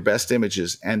 20 of your best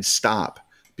images and stop.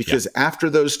 Because after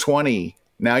those 20,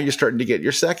 now you're starting to get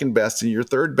your second best and your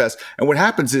third best. And what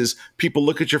happens is people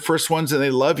look at your first ones and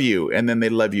they love you, and then they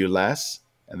love you less,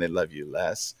 and they love you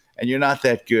less, and you're not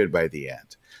that good by the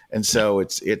end. And so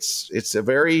it's a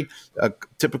very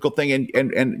typical thing.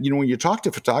 And when you talk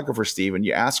to photographers, Steve, and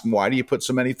you ask them, why do you put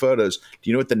so many photos? Do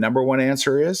you know what the number one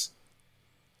answer is?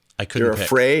 I couldn't They're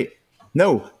afraid.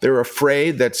 No, they're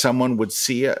afraid that someone would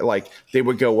see it. Like they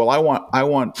would go, well, I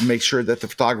want to make sure that the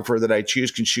photographer that I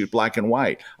choose can shoot black and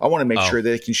white. I want to make sure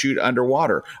they can shoot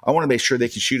underwater. I want to make sure they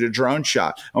can shoot a drone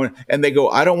shot. And they go,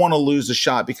 I don't want to lose the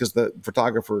shot because the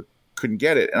photographer couldn't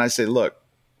get it. And I say, look,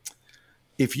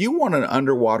 if you want an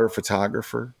underwater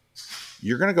photographer,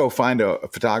 you're going to go find a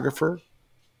photographer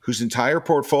whose entire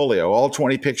portfolio, all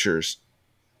 20 pictures,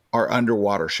 are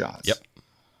underwater shots. Yep.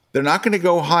 They're not going to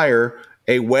go hire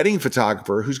a wedding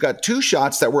photographer who's got 2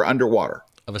 shots that were underwater.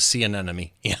 Of a sea anemone.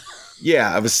 Yeah.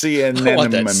 Yeah, of a sea anemone. I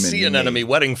want that sea anemone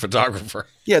wedding photographer.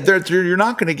 Yeah, you're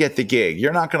not going to get the gig.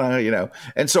 You're not going to,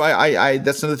 And so I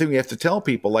that's another thing we have to tell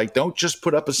people. Like, don't just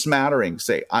put up a smattering.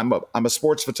 Say, I'm a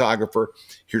sports photographer.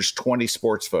 Here's 20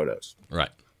 sports photos.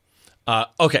 Right.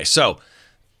 Okay, so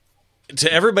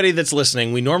to everybody that's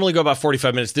listening, we normally go about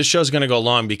 45 minutes. This show's going to go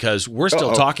long because we're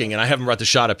still talking, and I haven't brought the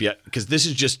shot up yet because this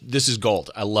is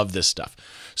gold. I love this stuff.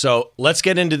 So let's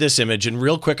get into this image. And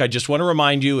real quick, I just want to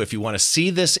remind you, if you want to see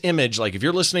this image, like if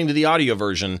you're listening to the audio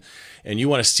version and you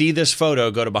want to see this photo,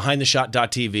 go to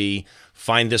behindtheshot.tv,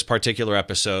 find this particular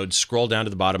episode, scroll down to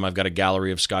the bottom. I've got a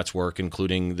gallery of Scott's work,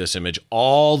 including this image,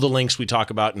 all the links we talk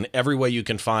about, and every way you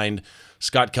can find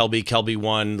Scott Kelby, Kelby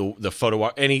One, the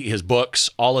photo, his books,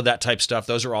 all of that type stuff.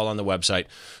 Those are all on the website.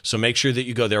 So make sure that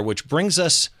you go there, which brings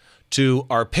us to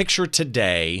our picture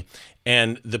today.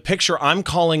 And the picture, I'm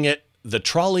calling it the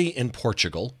trolley in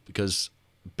Portugal, because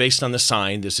based on the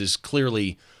sign, this is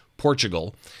clearly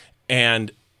Portugal.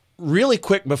 And really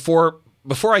quick, before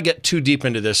I get too deep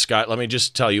into this, Scott, let me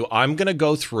just tell you, I'm going to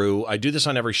go through, I do this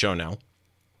on every show now,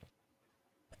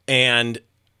 and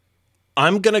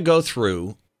I'm going to go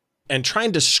through and try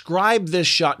and describe this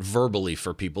shot verbally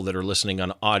for people that are listening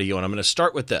on audio. And I'm going to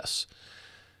start with this.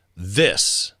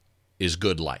 This is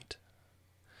good light.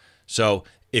 So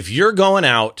if you're going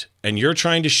out and you're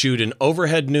trying to shoot an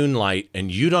overhead noon light and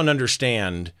you don't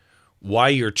understand why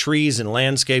your trees and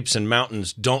landscapes and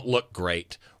mountains don't look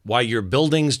great, why your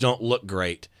buildings don't look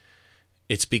great,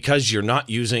 it's because you're not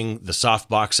using the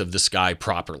softbox of the sky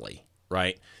properly,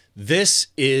 right? This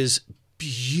is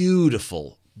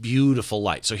beautiful, beautiful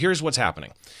light. So here's what's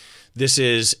happening. This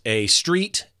is a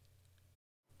street.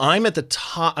 I'm at the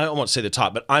top. I won't say the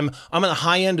top, but I'm at the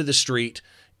high end of the street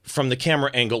from the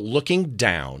camera angle looking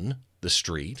down the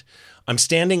street. I'm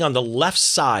standing on the left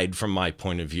side from my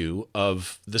point of view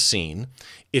of the scene.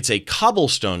 It's a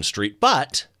cobblestone street,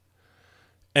 but,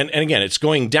 and again, it's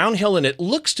going downhill and it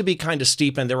looks to be kind of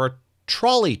steep, and there are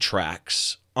trolley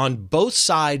tracks on both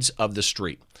sides of the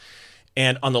street.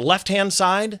 And on the left-hand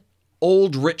side,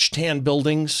 old rich tan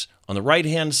buildings. On the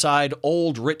right-hand side,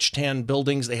 old rich tan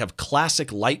buildings. They have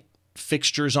classic light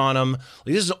fixtures on them.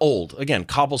 This is old, again,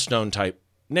 cobblestone type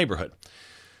neighborhood.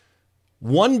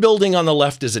 One building on the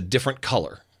left is a different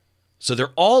color. So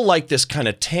they're all like this kind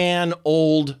of tan,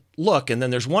 old look. And then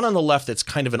there's one on the left that's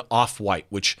kind of an off-white,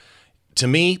 which to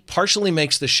me partially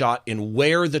makes the shot in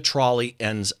where the trolley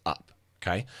ends up.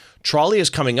 Okay. Trolley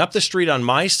is coming up the street on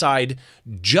my side,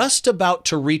 just about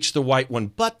to reach the white one,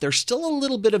 but there's still a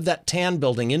little bit of that tan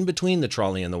building in between the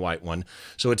trolley and the white one.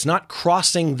 So it's not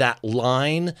crossing that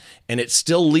line, and it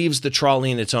still leaves the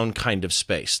trolley in its own kind of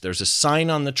space. There's a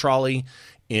sign on the trolley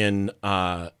in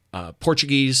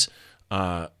Portuguese,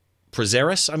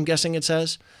 Prazeres, I'm guessing it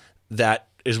says. That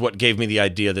is what gave me the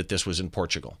idea that this was in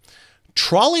Portugal.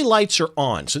 Trolley lights are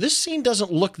on. So this scene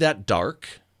doesn't look that dark,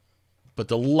 but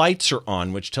the lights are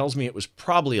on, which tells me it was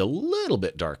probably a little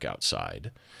bit dark outside.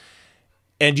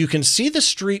 And you can see the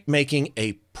street making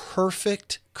a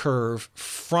perfect curve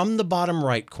from the bottom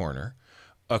right corner,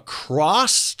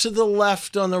 across to the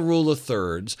left on the rule of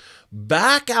thirds,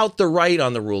 back out the right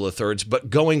on the rule of thirds, but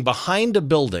going behind a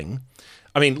building.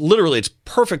 I mean, literally, it's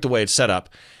perfect the way it's set up.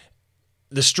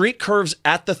 The street curves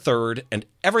at the third, and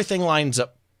everything lines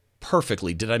up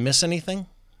perfectly. Did I miss anything?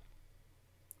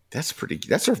 That's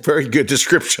a very good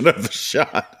description of the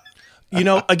shot. You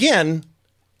know, again,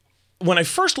 when I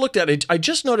first looked at it, I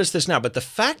just noticed this now, but the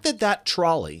fact that that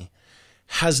trolley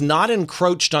has not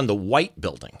encroached on the white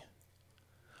building,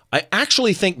 I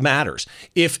actually think matters.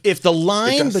 If the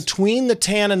line between the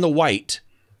tan and the white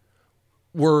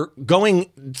were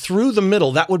going through the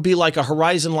middle, that would be like a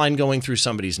horizon line going through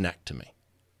somebody's neck to me.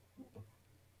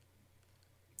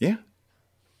 Yeah.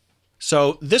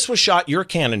 So this was shot, you're a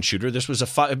Canon shooter. This was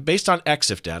based on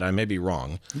EXIF data. I may be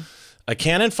wrong. A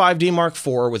Canon 5D Mark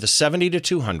IV with a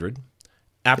 70-200,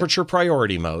 aperture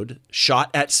priority mode,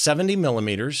 shot at 70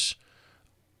 millimeters,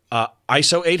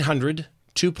 ISO 800,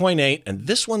 2.8, and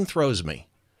this one throws me.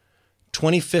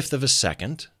 25th of a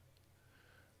second.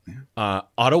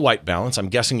 Auto white balance. I'm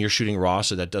guessing you're shooting raw,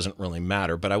 so that doesn't really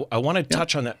matter. But I want to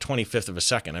touch on that 25th of a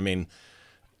second. I mean,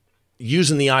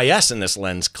 using the IS in this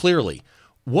lens, clearly.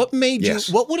 What made you?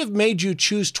 What would have made you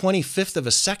choose 25th of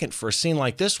a second for a scene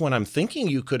like this when I'm thinking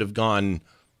you could have gone,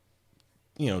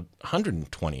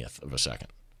 120th of a second?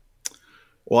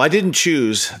 Well, I didn't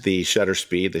choose the shutter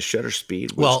speed. The shutter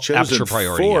speed was chosen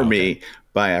for me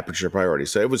by aperture priority.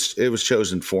 So it was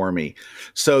chosen for me.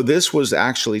 So this was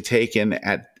actually taken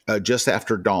at just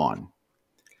after dawn.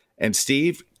 And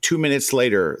Steve, 2 minutes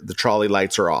later, the trolley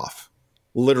lights are off.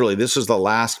 Literally, this is the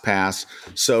last pass.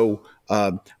 So,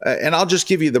 and I'll just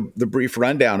give you the brief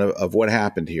rundown of what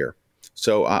happened here.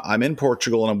 So I'm in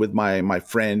Portugal and I'm with my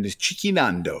friend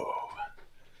Chiquinando.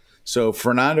 So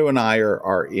Fernando and I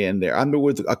are in there. I'm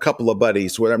with a couple of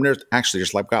buddies. There's actually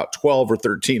just like about 12 or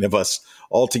 13 of us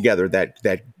all together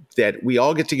that we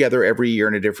all get together every year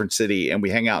in a different city and we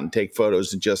hang out and take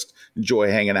photos and just enjoy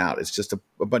hanging out. It's just a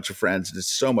bunch of friends and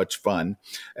it's so much fun.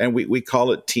 And we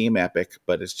call it Team Epic,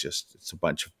 but it's a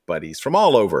bunch of buddies from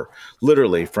all over,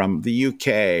 literally from the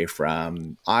UK,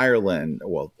 from Ireland.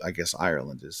 Well, I guess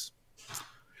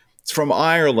it's from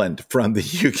Ireland, from the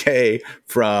UK,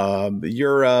 from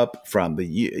Europe, from the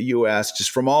US,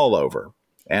 just from all over,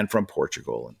 and from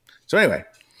Portugal. And so anyway,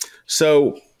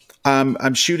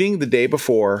 I'm shooting the day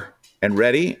before and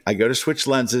ready. I go to switch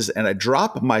lenses and I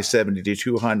drop my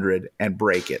 70-200 and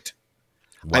break it.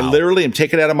 Wow. I literally am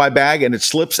taking it out of my bag and it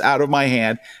slips out of my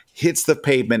hand, hits the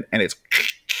pavement, and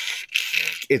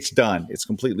it's done. It's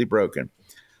completely broken.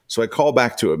 So I call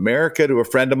back to America to a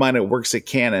friend of mine that works at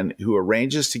Canon who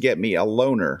arranges to get me a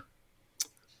loaner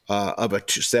of a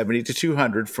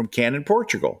 70-200 from Canon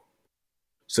Portugal.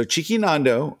 So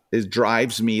Chiquinando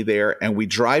drives me there, and we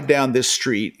drive down this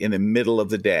street in the middle of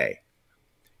the day.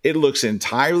 It looks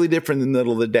entirely different in the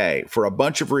middle of the day for a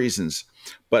bunch of reasons,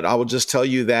 but I will just tell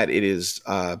you that it is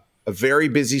a very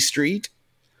busy street.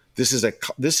 This is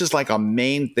like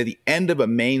the end of a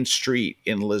main street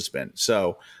in Lisbon.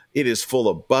 So it is full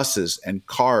of buses and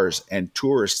cars and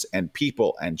tourists and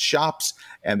people and shops,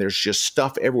 and there's just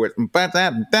stuff everywhere.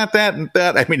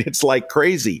 I mean, it's like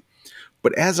crazy.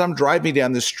 But as I'm driving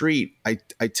down the street,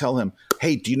 I tell him,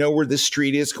 hey, do you know where this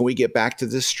street is? Can we get back to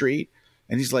this street?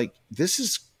 And he's like, this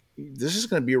is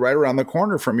going to be right around the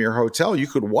corner from your hotel. You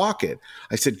could walk it.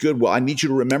 I said, good. Well, I need you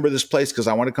to remember this place because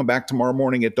I want to come back tomorrow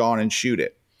morning at dawn and shoot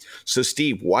it. So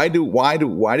Steve, why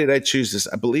did I choose this?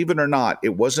 Believe it or not,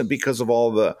 it wasn't because of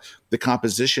all the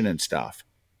composition and stuff.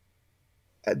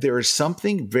 There is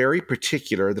something very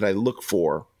particular that I look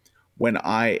for when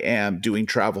I am doing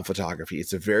travel photography.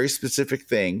 It's a very specific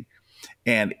thing,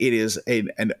 and it is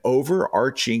an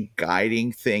overarching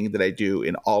guiding thing that I do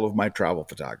in all of my travel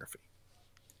photography.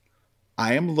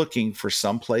 I am looking for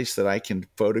some place that I can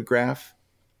photograph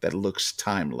that looks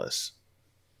timeless.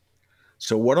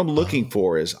 So what I'm looking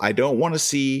for is, I don't want to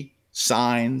see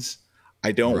signs.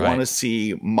 I don't want to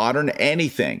see modern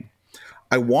anything.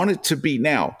 I want it to be,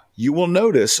 now, you will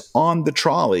notice on the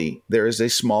trolley, there is a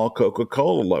small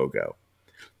Coca-Cola logo.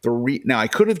 Now, I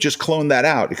could have just cloned that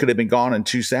out. It could have been gone in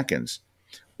 2 seconds.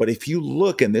 But if you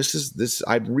look, and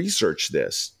I've researched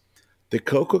this, the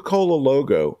Coca-Cola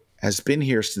logo has been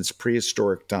here since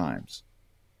prehistoric times.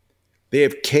 They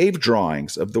have cave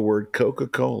drawings of the word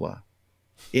Coca-Cola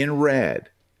in red,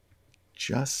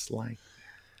 just like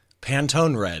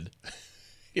Pantone red.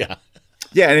 Yeah.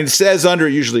 Yeah, and it says under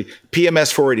usually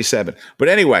PMS 487. But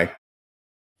anyway,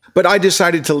 I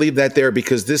decided to leave that there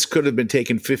because this could have been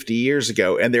taken 50 years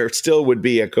ago, and there still would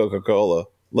be a Coca-Cola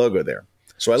logo there.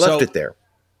 So I left it there.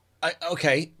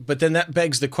 Okay, but then that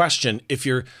begs the question, if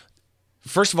you're,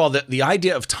 first of all, the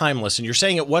idea of timeless, and you're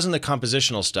saying it wasn't the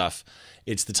compositional stuff,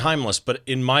 it's the timeless, but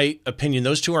in my opinion,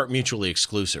 those two aren't mutually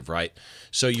exclusive, right?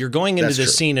 So you're going into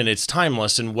this scene and it's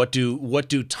timeless, and what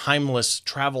do timeless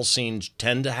travel scenes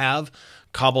tend to have?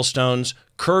 Cobblestones,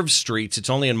 curved streets. It's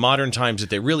only in modern times that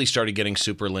they really started getting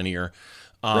super linear.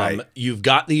 You've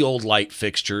got the old light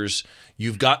fixtures.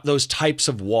 You've got those types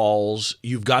of walls.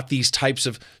 You've got these types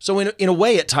of, so in a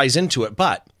way it ties into it,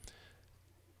 but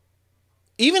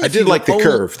even if I did like the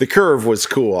curve. The curve was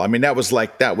cool. I mean, that was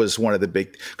one of the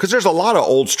big, because there's a lot of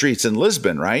old streets in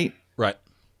Lisbon, right? Right.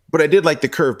 But I did like the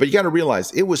curve. But you got to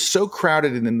realize it was so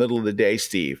crowded in the middle of the day,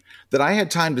 Steve, that I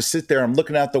had time to sit there. I'm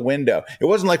looking out the window. It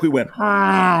wasn't like we went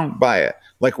by it,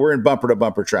 like we're in bumper to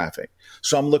bumper traffic.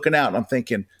 So I'm looking out and I'm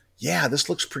thinking, yeah, this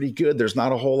looks pretty good. There's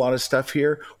not a whole lot of stuff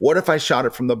here. What if I shot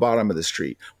it from the bottom of the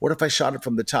street? What if I shot it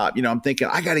from the top? You know, I'm thinking,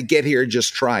 I got to get here and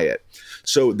just try it.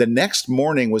 So the next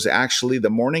morning was actually the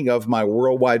morning of my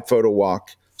worldwide photo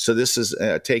walk. So this is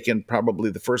taken probably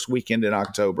the first weekend in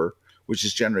October, which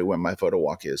is generally when my photo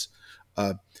walk is.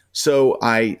 So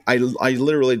I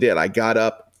literally did. I got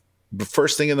up the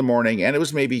first thing in the morning, and it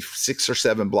was maybe 6 or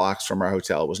 7 blocks from our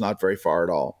hotel. It was not very far at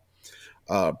all.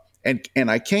 And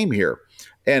I came here.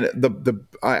 And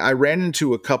I ran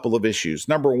into a couple of issues.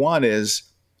 Number one is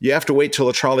you have to wait till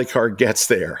a trolley car gets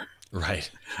there. Right.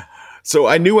 So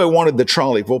I knew I wanted the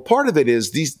trolley. Well, part of it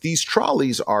is these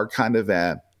trolleys are kind of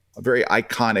a very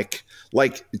iconic.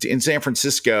 Like in San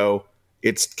Francisco,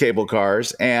 it's cable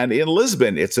cars, and in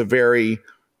Lisbon, it's a very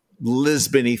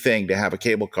Lisbon-y thing to have a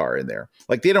cable car in there.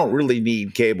 Like they don't really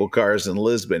need cable cars in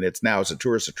Lisbon. It's a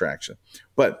tourist attraction,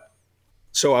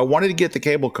 so I wanted to get the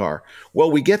cable car.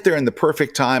 Well, we get there in the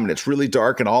perfect time, and it's really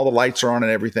dark, and all the lights are on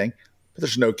and everything, but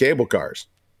there's no cable cars.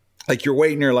 Like you're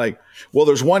waiting, you're like, well,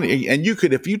 there's one, and you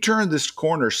could, if you turn this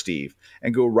corner, Steve,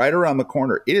 and go right around the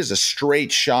corner, it is a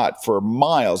straight shot for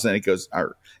miles, and then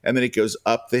it goes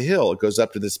up the hill. It goes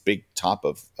up to this big top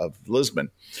of Lisbon,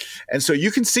 and so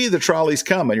you can see the trolleys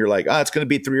come, and you're like, it's going to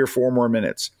be 3 or 4 more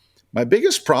minutes. My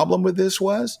biggest problem with this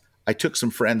was I took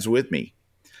some friends with me.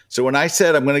 So when I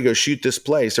said I'm going to go shoot this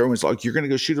place, everyone's like, you're going to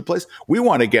go shoot a place? We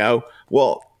want to go.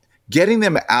 Well, getting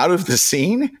them out of the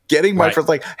scene, getting my friends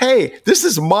like, hey, this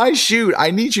is my shoot.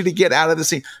 I need you to get out of the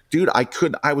scene. Dude,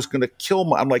 I was going to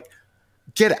kill I'm like,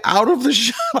 get out of the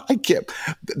shot. I can't.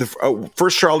 The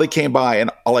first trolley came by,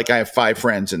 and I have 5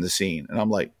 friends in the scene. And I'm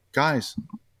like, guys,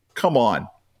 come on.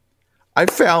 I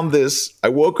found this. I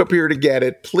woke up here to get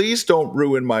it. Please don't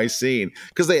ruin my scene,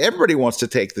 because everybody wants to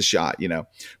take the shot, you know.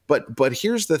 But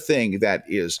here's the thing that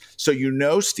is, so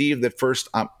Steve, that first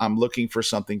I'm looking for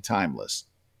something timeless,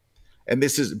 and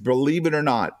this is, believe it or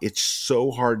not, it's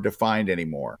so hard to find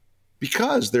anymore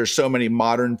because there's so many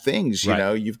modern things. You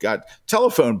know, you've got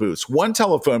telephone booths. One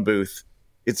telephone booth,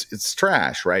 it's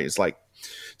trash, right? It's like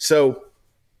so.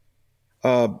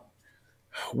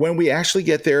 When we actually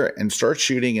get there and start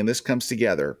shooting and this comes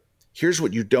together, here's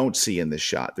what you don't see in this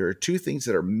shot. There are 2 things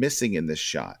that are missing in this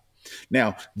shot.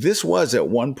 Now, this was at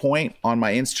one point on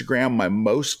my Instagram, my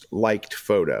most liked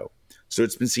photo. So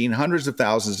it's been seen hundreds of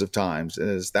thousands of times and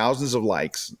has thousands of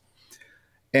likes.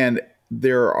 And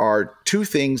there are 2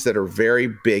 things that are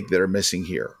very big that are missing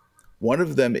here. One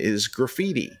of them is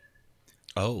graffiti.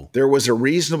 Oh, There was a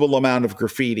reasonable amount of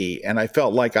graffiti, and I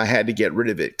felt like I had to get rid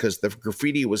of it because the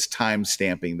graffiti was time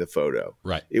stamping the photo.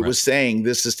 right. It right. was saying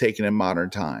this is taken in modern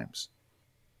times.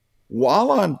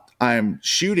 While I'm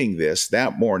shooting this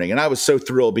that morning, and I was so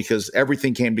thrilled because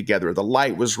everything came together. The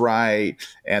light was right,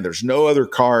 and there's no other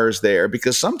cars there.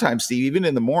 Because sometimes, Steve, even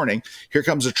in the morning, here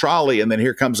comes a trolley, and then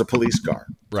here comes a police car,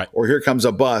 Right. or here comes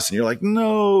a bus, and you're like,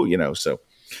 no, So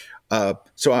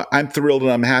I'm thrilled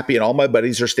and I'm happy, and all my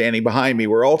buddies are standing behind me.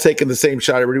 We're all taking the same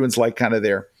shot. Everyone's like kind of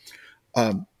there.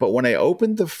 But when I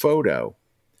opened the photo,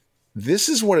 this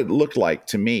is what it looked like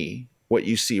to me, what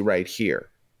you see right here.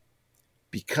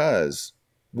 Because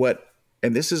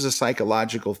and this is a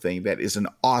psychological thing that is an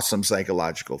awesome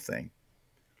psychological thing.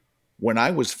 When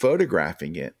I was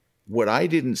photographing it, what I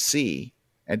didn't see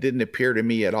and didn't appear to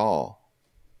me at all,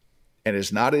 and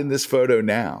is not in this photo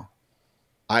now,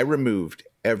 I removed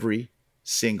every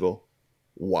single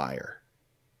wire.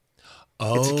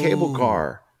 Oh, It's a cable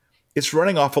car. It's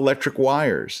running off electric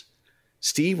wires.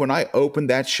 Steve, when I opened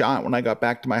that shot, when I got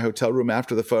back to my hotel room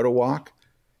after the photo walk,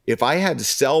 if I had to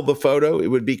sell the photo, it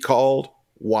would be called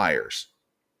wires.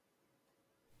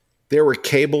 There were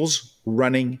cables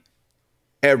running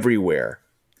everywhere.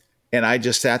 And I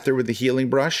just sat there with the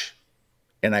healing brush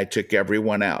and I took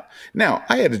everyone out. Now,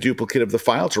 I had a duplicate of the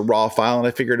file. It's a raw file. And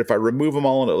I figured if I remove them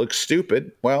all and it looks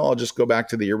stupid, well, I'll just go back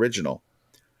to the original.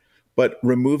 But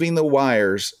removing the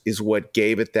wires is what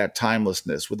gave it that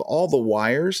timelessness with all the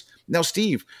wires. Now,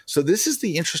 Steve, so this is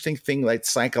the interesting thing, like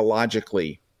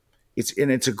psychologically,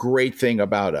 it's a great thing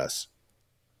about us.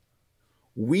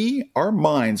 Our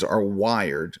minds are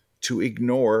wired to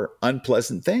ignore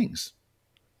unpleasant things.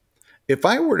 If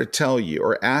I were to tell you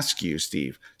or ask you,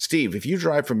 Steve, if you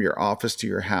drive from your office to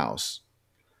your house,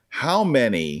 how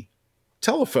many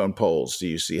telephone poles do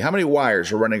you see? How many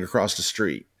wires are running across the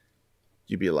street?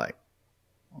 You'd be like,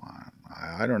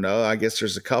 I don't know. I guess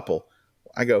there's a couple.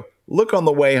 I go, look on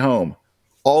the way home.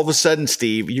 All of a sudden,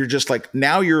 Steve, you're just like,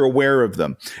 now you're aware of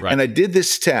them. Right. And I did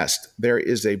this test. There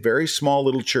is a very small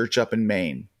little church up in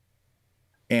Maine.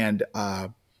 And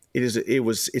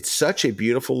it's such a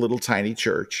beautiful little tiny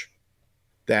church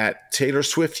that Taylor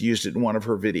Swift used it in one of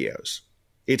her videos.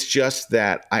 It's just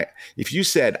that if you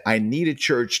said, I need a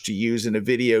church to use in a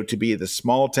video to be the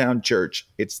small town church,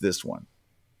 it's this one.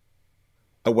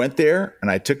 I went there and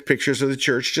I took pictures of the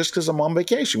church just because I'm on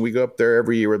vacation. We go up there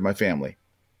every year with my family.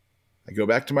 I go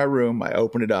back to my room. I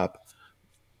open it up.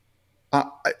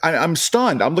 I'm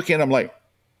stunned. I'm looking at it. I'm like,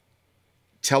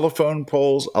 telephone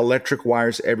poles, electric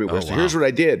wires everywhere. Oh, so here's what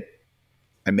I did.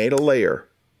 I made a layer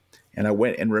and I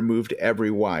went and removed every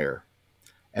wire.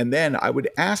 And then I would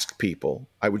ask people,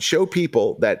 I would show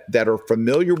people that are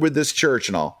familiar with this church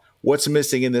and all, what's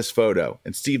missing in this photo?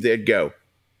 And Steve, they'd go,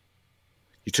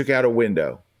 you took out a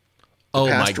window. The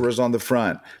pastor was on the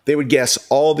front. They would guess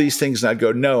all these things. And I'd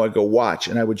go, no, I'd go watch.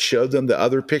 And I would show them the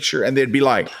other picture and they'd be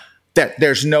like,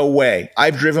 there's no way.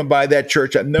 I've driven by that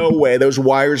church. No way. Those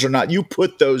wires are not, you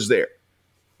put those there.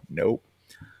 Nope.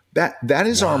 That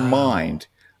is our mind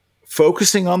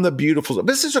focusing on the beautiful.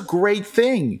 This is a great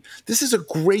thing. This is a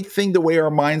great thing, the way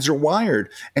our minds are wired.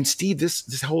 And Steve,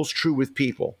 this holds true with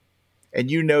people.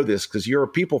 And you know this because you're a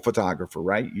people photographer,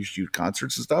 right? You shoot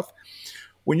concerts and stuff.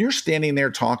 When you're standing there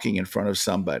talking in front of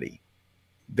somebody,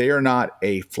 they are not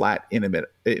a flat,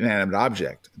 inanimate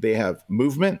object. They have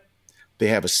movement. They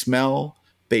have a smell.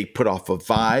 They put off a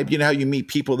vibe. You know how you meet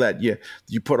people that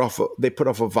they put off a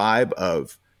vibe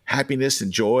of happiness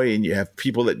and joy, and you have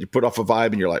people that you put off a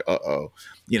vibe and you're like,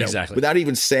 exactly. Without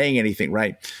even saying anything,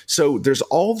 right? So there's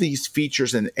all these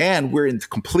features, and we're in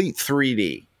complete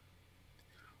 3D.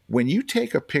 When you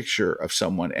take a picture of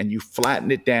someone and you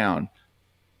flatten it down,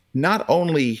 not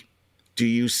only do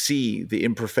you see the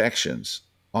imperfections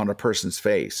on a person's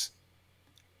face,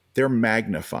 they're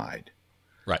magnified.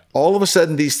 Right. All of a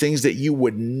sudden, these things that you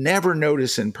would never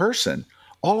notice in person,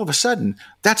 all of a sudden,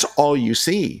 that's all you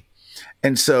see.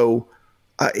 And so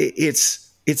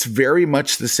it's very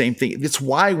much the same thing. It's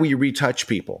why we retouch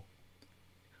people.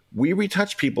 We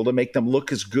retouch people to make them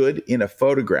look as good in a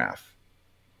photograph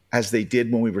as they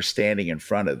did when we were standing in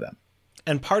front of them.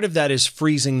 And part of that is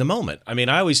freezing the moment. I mean,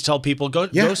 I always tell people,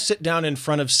 go sit down in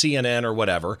front of CNN or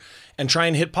whatever and try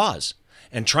and hit pause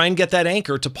and try and get that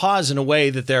anchor to pause in a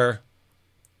way that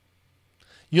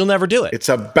you'll never do it. It's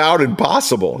about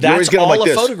impossible. That's all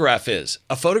a photograph is.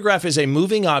 A photograph is a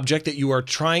moving object that you are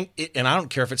trying, and I don't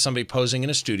care if it's somebody posing in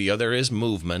a studio, there is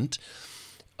movement.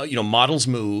 Models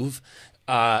move.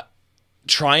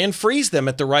 Try and freeze them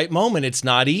at the right moment. It's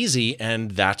not easy,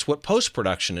 and that's what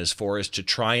post-production is for, is to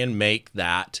try and make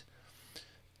that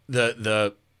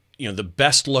the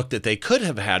best look that they could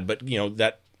have had. But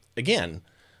that again,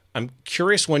 I'm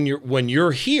curious when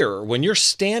you're here, when you're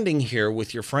standing here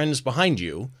with your friends behind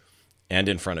you and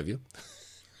in front of you,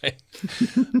 right?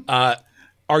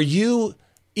 Are you,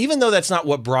 even though that's not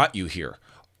what brought you here,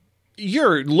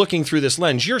 you're looking through this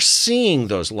lens, you're seeing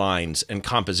those lines and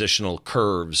compositional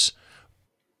curves,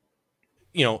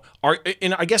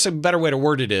 and I guess a better way to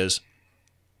word it is,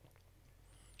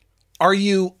 are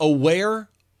you aware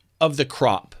of this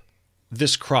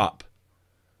crop,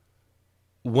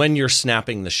 when you're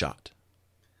snapping the shot?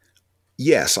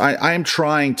 Yes, I'm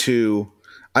trying to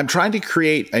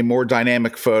create a more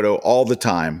dynamic photo all the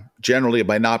time, generally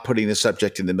by not putting the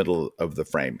subject in the middle of the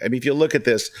frame. I mean, if you look at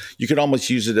this, you could almost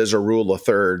use it as a rule of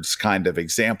thirds kind of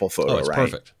example photo, it's right?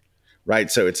 Perfect.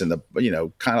 Right. So it's in the,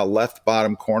 kind of left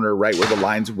bottom corner, right where the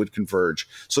lines would converge.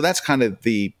 So that's kind of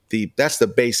that's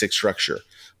the basic structure.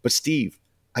 But Steve,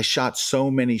 I shot so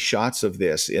many shots of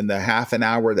this in the half an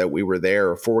hour that we were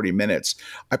there, or 40 minutes.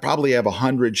 I probably have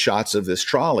 100 shots of this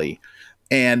trolley.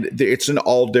 And it's in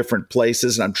all different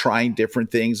places, and I'm trying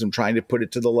different things. I'm trying to put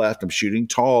it to the left. I'm shooting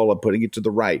tall. I'm putting it to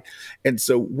the right. And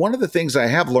so one of the things I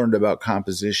have learned about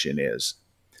composition is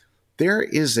there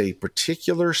is a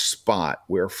particular spot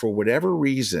where, for whatever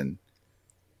reason,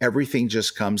 everything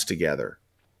just comes together.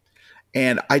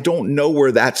 And I don't know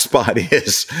where that spot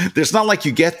is. There's not like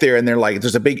you get there and they're like,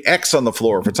 there's a big X on the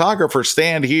floor. Photographer,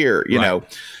 stand here.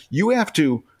 You have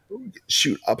to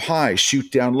shoot up high, shoot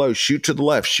down low, shoot to the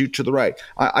left, shoot to the right.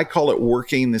 I call it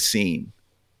working the scene.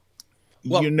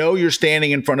 Well, you're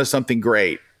standing in front of something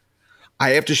great.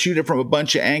 I have to shoot it from a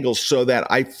bunch of angles so that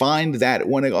I find that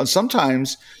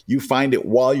sometimes you find it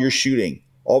while you're shooting.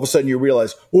 All of a sudden you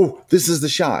realize, oh, this is the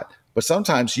shot. But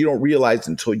sometimes you don't realize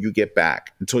until you get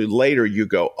back, until later you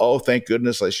go, oh, thank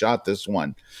goodness I shot this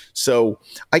one. So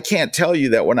I can't tell you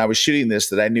that when I was shooting this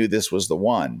that I knew this was the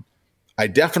one. I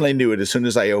definitely knew it as soon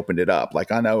as I opened it up.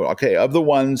 Like, I know, okay, of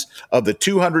the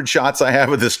 200 shots I have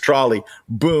of this trolley,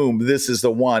 boom, this is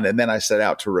the one. And then I set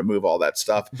out to remove all that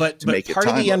stuff to make it timeless. Part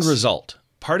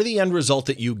of the end result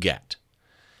that you get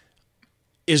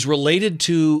is related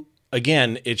to,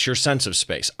 again, it's your sense of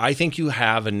space. I think you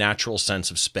have a natural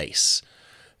sense of space.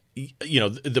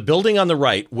 The building on the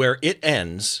right, where it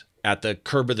ends at the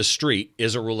curb of the street,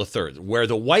 is a rule of thirds. Where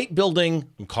the white building,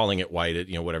 I'm calling it white,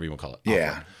 whatever you want to call it.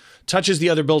 Yeah. Touches the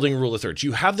other building, rule of thirds.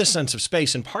 You have this sense of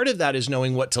space, and part of that is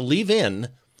knowing what to leave in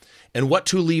and what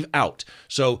to leave out.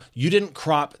 So you didn't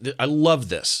crop, I love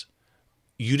this.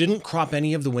 You didn't crop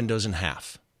any of the windows in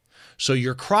half. So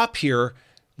your crop here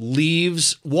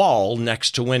leaves wall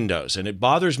next to windows. And it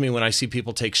bothers me when I see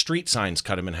people take street signs,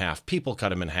 cut them in half, people cut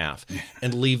them in half,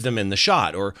 and leave them in the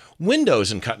shot, or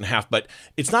windows and cut in half. But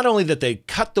it's not only that they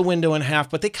cut the window in half,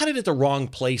 but they cut it at the wrong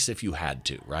place if you had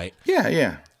to, right?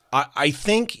 Yeah. I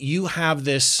think you have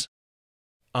this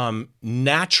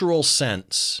natural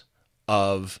sense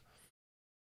of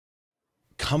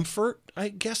comfort, I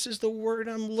guess is the word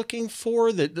I'm looking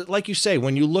for. That, like you say,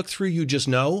 when you look through, you just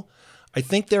know. I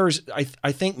think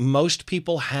I think most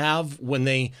people have, when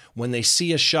they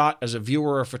see a shot as a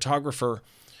viewer or a photographer,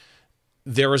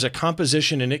 there is a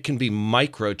composition, and it can be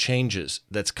micro changes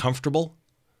that's comfortable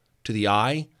to the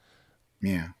eye.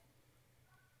 Yeah.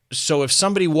 So if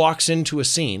somebody walks into a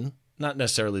scene, not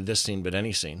necessarily this scene, but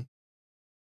any scene,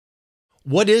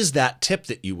 what is that tip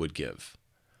that you would give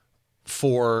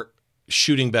for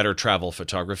shooting better travel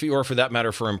photography, or for that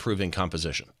matter, for improving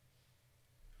composition?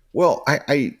 Well,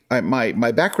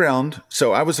 my background,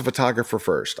 so I was a photographer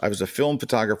first. I was a film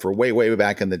photographer way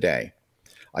back in the day.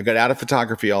 I got out of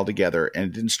photography altogether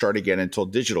and didn't start again until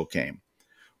digital came.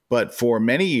 But for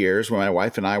many years, when my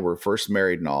wife and I were first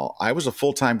married and all, I was a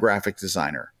full-time graphic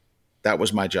designer. That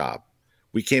was my job.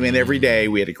 We came in every day.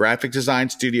 We had a graphic design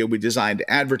studio. We designed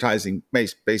advertising.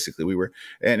 Basically,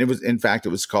 and it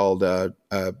was called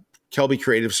Kelby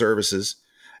Creative Services.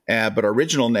 But our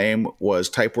original name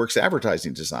was Typeworks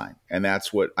Advertising Design. And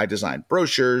that's what I designed: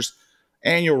 brochures,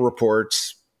 annual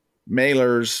reports,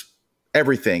 mailers,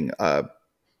 everything,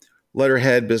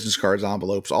 letterhead, business cards,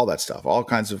 envelopes, all that stuff, all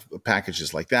kinds of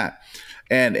packages like that.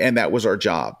 And that was our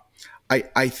job.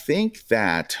 I think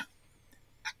that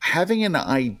having an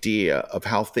idea of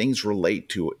how things relate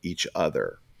to each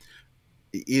other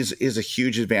is a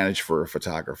huge advantage for a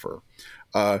photographer.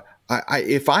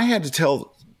 If I had to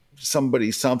tell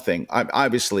somebody something,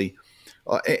 obviously,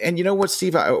 and you know what,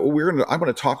 Steve, I'm going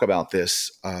to talk about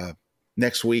this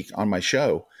next week on my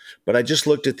show, but I just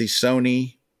looked at the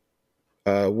Sony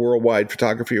Worldwide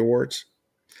Photography Awards,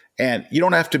 and you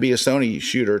don't have to be a Sony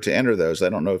shooter to enter those. I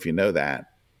don't know if you know that.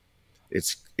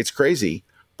 It's crazy.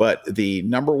 But the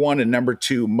number one and number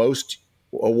two most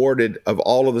awarded of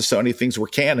all of the Sony things were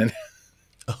Canon.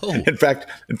 Oh, In fact,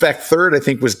 third I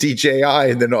think was DJI,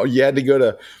 and then you had to go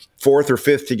to fourth or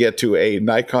fifth to get to a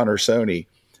Nikon or Sony.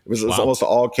 It was wow. almost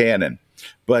all Canon.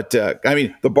 But I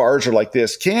mean, the bars are like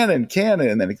this: Canon, Canon,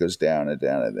 and then it goes down and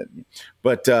down, and then.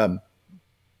 But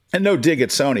and no dig at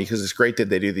Sony, because it's great that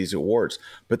they do these awards.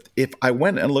 But if I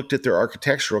went and looked at their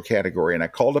architectural category, and I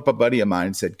called up a buddy of mine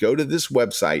and said, "Go to this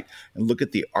website and look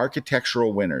at the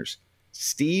architectural winners,"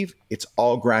 Steve, it's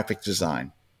all graphic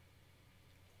design.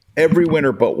 Every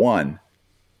winner but one,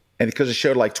 and because it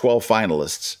showed like 12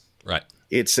 finalists, Right.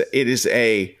 it is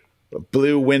a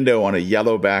blue window on a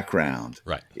yellow background.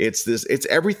 Right. It's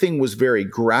everything was very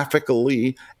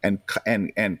graphically and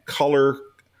color.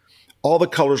 All the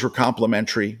colors were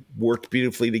complementary, worked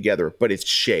beautifully together, but it's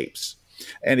shapes.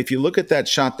 And if you look at that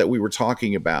shot that we were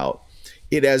talking about,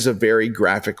 it has a very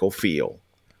graphical feel.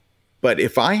 But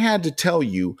if I had to tell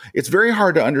you, it's very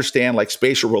hard to understand like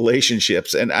spatial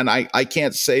relationships. And I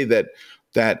can't say that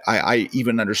I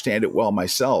even understand it well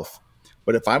myself.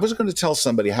 But if I was going to tell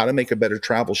somebody how to make a better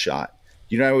travel shot,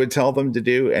 you know what I would tell them to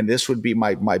do? And this would be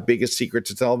my biggest secret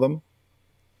to tell them: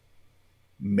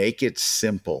 make it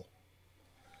simple.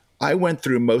 I went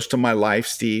through most of my life,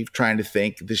 Steve, trying to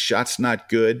think this shot's not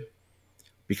good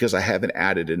because I haven't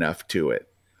added enough to it.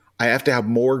 I have to have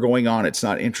more going on. It's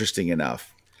not interesting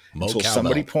enough. Until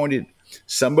somebody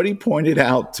pointed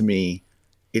out to me,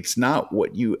 it's not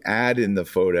what you add in the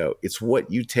photo, it's what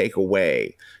you take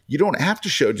away. You don't have to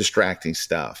show distracting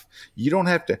stuff. You don't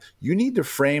have to. You need to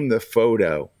frame the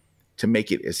photo to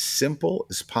make it as simple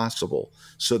as possible,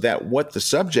 so that what the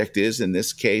subject is, in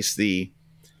this case, the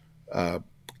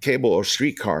cable or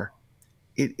streetcar,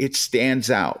 it stands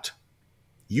out.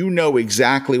 You know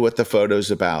exactly what the photo's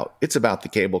about. It's about the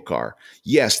cable car.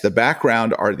 Yes, the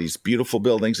background are these beautiful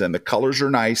buildings and the colors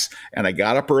are nice, and I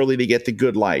got up early to get the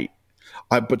good light.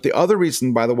 But the other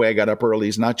reason, by the way, I got up early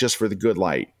is not just for the good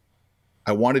light.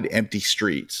 I wanted empty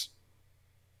streets.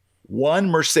 One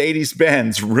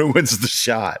Mercedes-Benz ruins the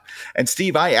shot. And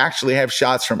Steve, I actually have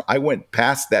shots from, I went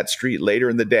past that street later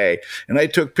in the day and I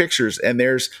took pictures, and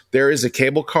there is a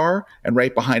cable car, and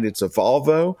right behind it's a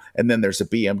Volvo, and then there's a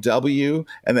BMW,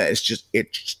 and then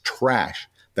it's trash.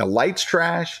 The light's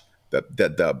trash,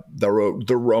 the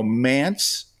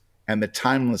romance and the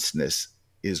timelessness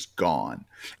is gone.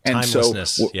 And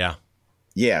Timelessness, yeah.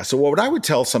 Yeah. So what I would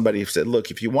tell somebody if said,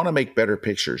 look, if you want to make better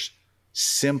pictures,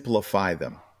 simplify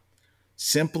them.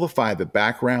 Simplify the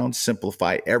background,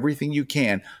 simplify everything you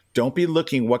can. Don't be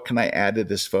looking, what can I add to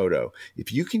this photo?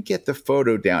 If you can get the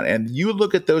photo down, and you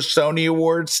look at those Sony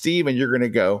Awards, Steve, and you're going to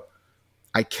go,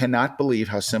 I cannot believe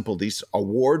how simple these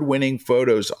award-winning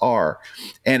photos are.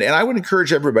 And I would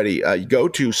encourage everybody, go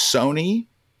to Sony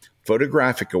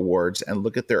Photographic Awards and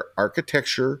look at their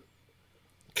architecture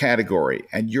category.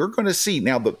 And you're going to see,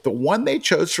 now the one they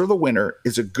chose for the winner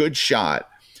is a good shot,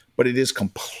 but it is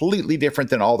completely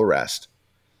different than all the rest.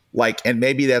 And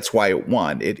maybe that's why it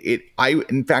won.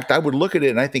 In fact, I would look at it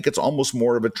and I think it's almost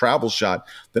more of a travel shot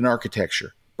than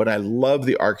architecture. But I love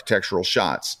the architectural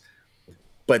shots.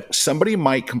 But somebody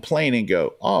might complain and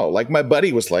go, oh, like my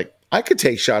buddy was like, I could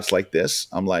take shots like this.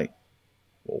 I'm like,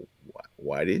 well,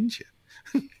 why didn't you?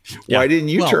 Why didn't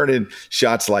you turn in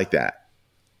shots like that?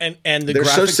 And the They're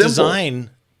graphic so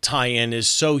design tie-in is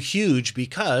so huge,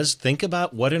 because think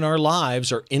about what in our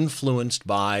lives are influenced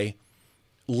by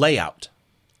layout,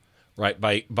 right?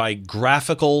 By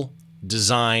graphical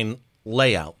design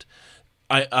layout.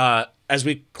 As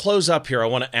we close up here, I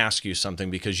want to ask you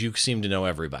something, because you seem to know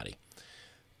everybody.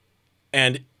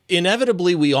 And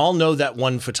inevitably, we all know that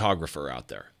one photographer out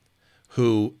there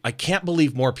who I can't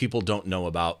believe more people don't know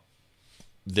about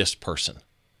this person.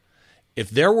 If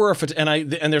there were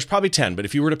and there's probably 10, but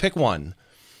if you were to pick one,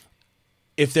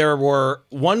 if there were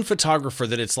one photographer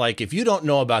that it's like, if you don't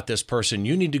know about this person,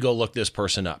 you need to go look this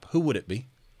person up, who would it be?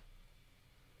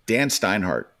 Dan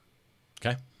Steinhardt.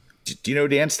 Okay. Do you know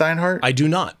Dan Steinhardt? I do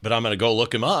not, but I'm going to go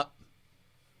look him up.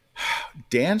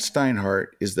 Dan Steinhardt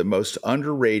is the most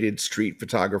underrated street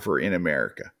photographer in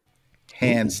America,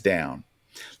 hands down.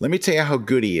 Let me tell you how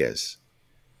good he is.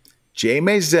 Jay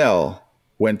Maisel,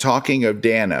 when talking of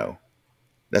Dano,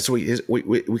 that's what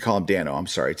we call him Dano. I'm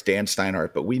sorry, it's Dan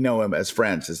Steinhardt, but we know him as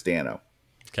friends as Dano.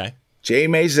 Okay. Jay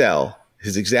Maisel,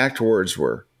 his exact words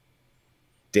were,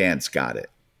 Dan's got it.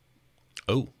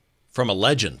 Oh, from a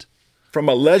legend. From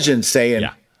a legend saying,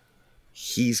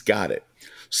 he's got it.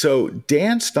 So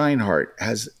Dan Steinhardt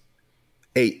has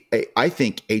I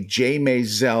think a Jay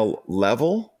Maisel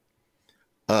level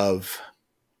of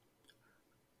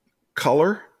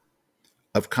color,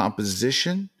 of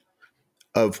composition,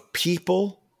 of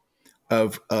people,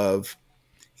 of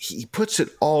he puts it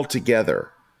all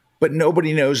together. but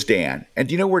nobody knows Dan. And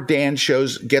do you know where Dan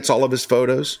gets all of his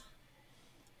photos?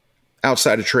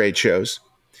 Outside of trade shows.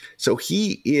 So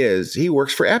he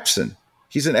works for Epson.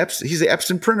 He's the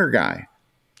Epson printer guy.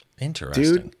 Interesting.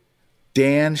 Dude,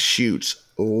 Dan shoots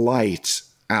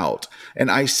lights out.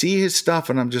 And I see his stuff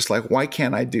and I'm just like, why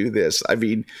can't I do this? I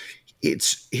mean,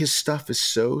 his stuff is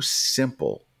so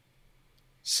simple.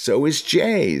 So is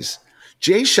Jay's.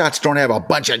 Jay's shots don't have a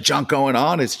bunch of junk going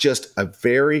on. It's just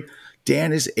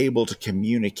Dan is able to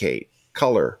communicate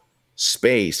color,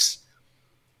 space,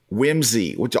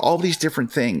 whimsy, which all these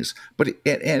different things. But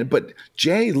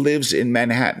Jay lives in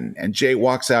Manhattan, and Jay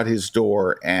walks out his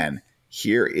door, and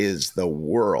here is the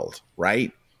world,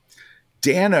 right?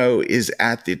 Dano is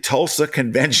at the Tulsa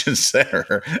Convention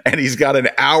Center, and he's got an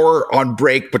hour on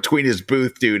break between his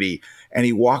booth duty, and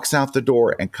he walks out the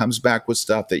door and comes back with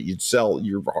stuff that you'd sell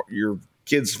your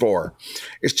kids for.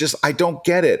 It's just, I don't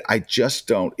get it. I just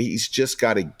don't. He's just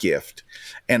got a gift,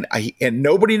 and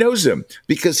nobody knows him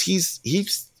because he's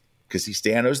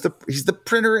Dano's he's the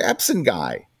printer Epson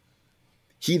guy.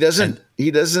 He's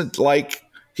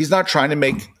not trying to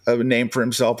make a name for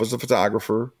himself as a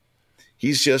photographer.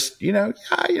 He's just,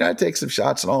 take some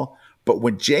shots and all. But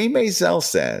when Jay Maisel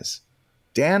says,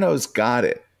 Dano's got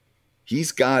it,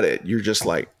 he's got it, you're just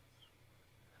like,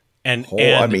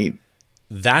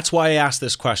 that's why I asked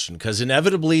this question, because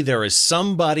inevitably there is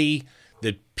somebody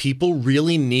that people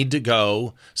really need to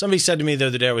go. Somebody said to me the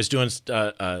other day, I was doing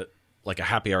like a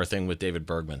happy hour thing with David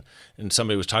Bergman, and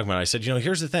somebody was talking about it. I said,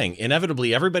 here's the thing.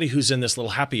 Inevitably, everybody who's in this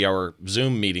little happy hour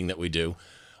Zoom meeting that we do,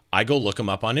 I go look them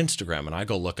up on Instagram, and I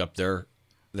go look up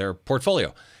their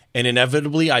portfolio. And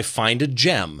inevitably, I find a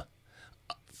gem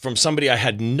from somebody I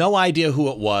had no idea who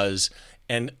it was.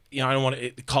 And, I don't want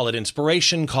to call it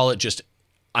inspiration, call it just,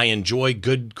 I enjoy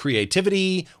good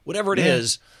creativity, whatever it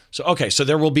is. So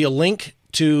there will be a link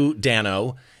to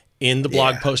Dano in the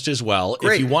blog post as well.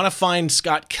 Great. If you want to find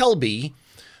Scott Kelby,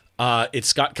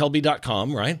 it's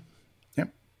scottkelby.com, right? Yep.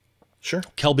 Sure.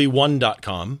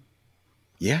 Kelby1.com.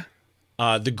 Yeah.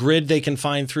 The grid they can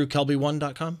find through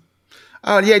kelby1.com?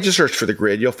 Just search for the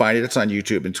grid. You'll find it. It's on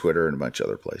YouTube and Twitter and a bunch of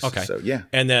other places. Okay. So, yeah.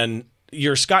 And then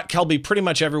you're Scott Kelby pretty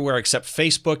much everywhere except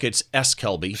Facebook. It's S.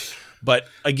 Kelby. But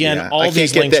again, all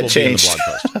these links will be in the blog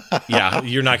post. Yeah,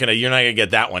 you're not gonna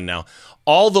get that one now.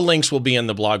 All the links will be in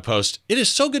the blog post. It is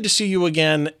so good to see you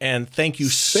again, and thank you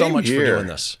so much for doing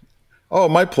this. Oh,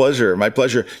 my pleasure. My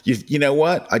pleasure. You know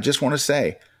what? I just want to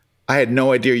say, I had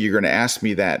no idea you were going to ask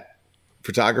me that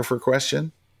photographer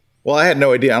question. Well, I had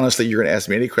no idea, honestly, you're going to ask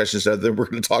me any questions other than we're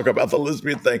going to talk about the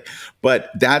lesbian thing. But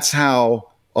that's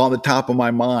how, on the top of my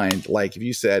mind, like if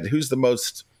you said, who's the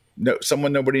most,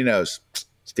 someone nobody knows,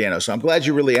 it's Dano. So I'm glad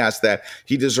you really asked that.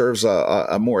 He deserves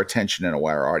a more attention in a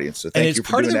wider audience. So thank you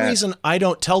for doing that. And it's part of the reason I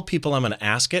don't tell people I'm going to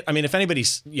ask it. I mean, if anybody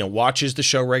watches the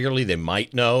show regularly, they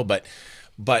might know, but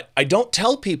I don't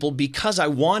tell people because I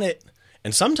want it.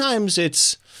 And sometimes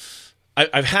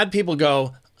I've had people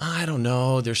go, I don't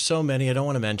know, there's so many, I don't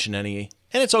want to mention any.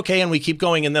 And it's okay, and we keep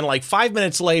going. And then like 5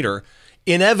 minutes later,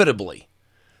 inevitably,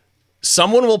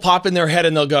 someone will pop in their head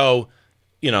and they'll go,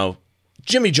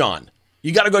 Jimmy John,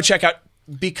 you got to go check out.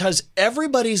 Because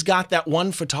everybody's got that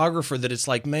one photographer that it's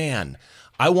like, man,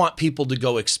 I want people to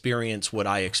go experience what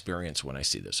I experience when I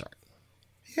see this art.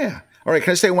 Yeah. All right.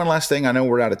 Can I say one last thing? I know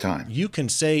we're out of time. You can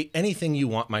say anything you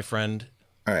want, my friend.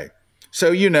 All right.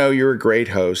 So, you're a great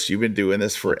host. You've been doing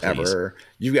this forever. Please.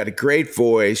 You've got a great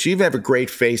voice. You even have a great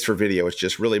face for video, which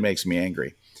just really makes me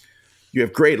angry. You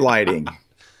have great lighting.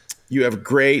 You have a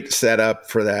great setup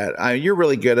for that. You're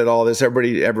really good at all this.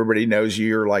 Everybody knows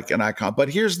you're like an icon. But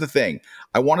here's the thing.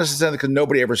 I want us to say that because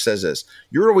nobody ever says this.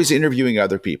 You're always interviewing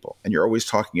other people, and you're always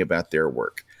talking about their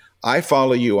work. I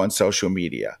follow you on social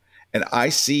media, and I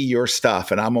see your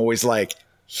stuff, and I'm always like,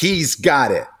 he's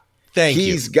got it. Thank you.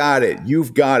 He's got it.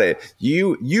 You've got it.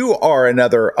 You are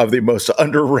another of the most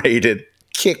underrated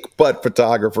kick butt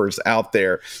photographers out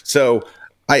there. So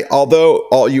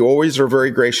although you always are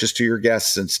very gracious to your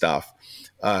guests and stuff,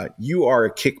 you are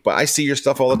a kick butt. I see your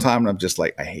stuff all the time, and I'm just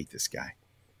like, I hate this guy.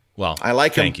 Well, I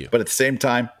like him, thank you. But at the same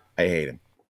time, I hate him.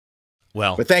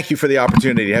 Well, but thank you for the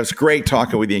opportunity. It was great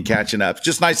talking with you and catching up. It's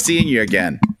just nice seeing you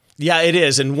again. Yeah, it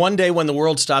is. And one day when the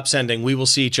world stops ending, we will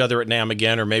see each other at NAMM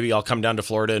again, or maybe I'll come down to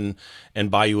Florida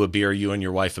and buy you a beer, you and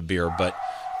your wife a beer. But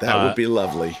that would be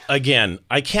lovely. Again,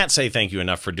 I can't say thank you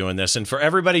enough for doing this. And for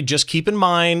everybody, just keep in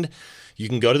mind, you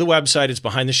can go to the website. It's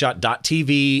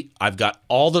behindtheshot.tv. I've got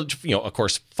all the, of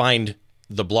course, find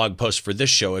the blog post for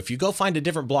this show. If you go find a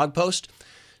different blog post,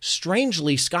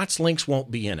 strangely, Scott's links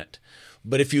won't be in it.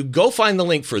 But if you go find the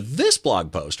link for this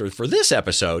blog post or for this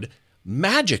episode,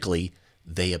 magically,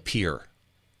 they appear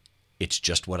It's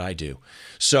just what I do.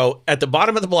 So at the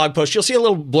bottom of the blog post, you'll see a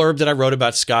little blurb that I wrote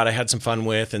about Scott. I had some fun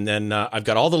with, and then I've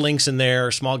got all the links in there,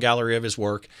 a small gallery of his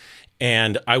work.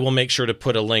 And I will make sure to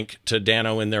put a link to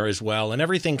Dano in there as well, and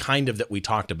everything kind of that we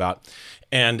talked about.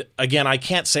 And again, I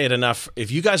can't say it enough. If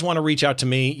you guys want to reach out to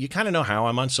me, you kind of know how.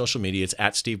 I'm on social media. It's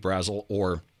at Steve Brazill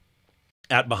or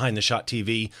at Behind the Shot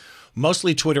TV.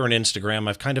 Mostly Twitter and Instagram.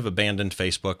 I've kind of abandoned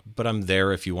Facebook, but I'm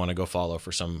there if you want to go follow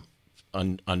for some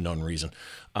unknown reason.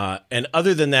 And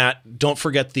other than that, don't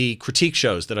forget the critique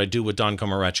shows that I do with Don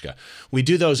Komarechka. We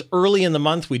do those early in the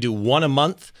month. We do one a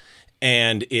month.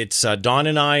 And it's Don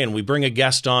and I, and we bring a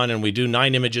guest on, and we do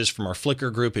 9 images from our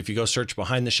Flickr group. If you go search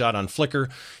Behind the Shot on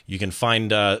Flickr, you can find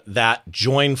that.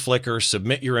 Join Flickr,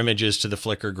 submit your images to the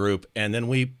Flickr group, and then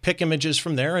we pick images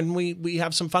from there, and we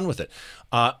have some fun with it.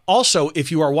 Also,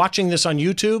 if you are watching this on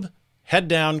YouTube, head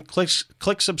down,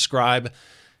 click subscribe,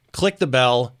 click the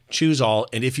bell, choose all,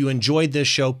 and if you enjoyed this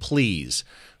show, please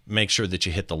make sure that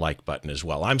you hit the like button as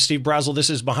well. I'm Steve Brazill.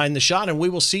 This is Behind the Shot, and we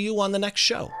will see you on the next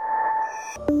show.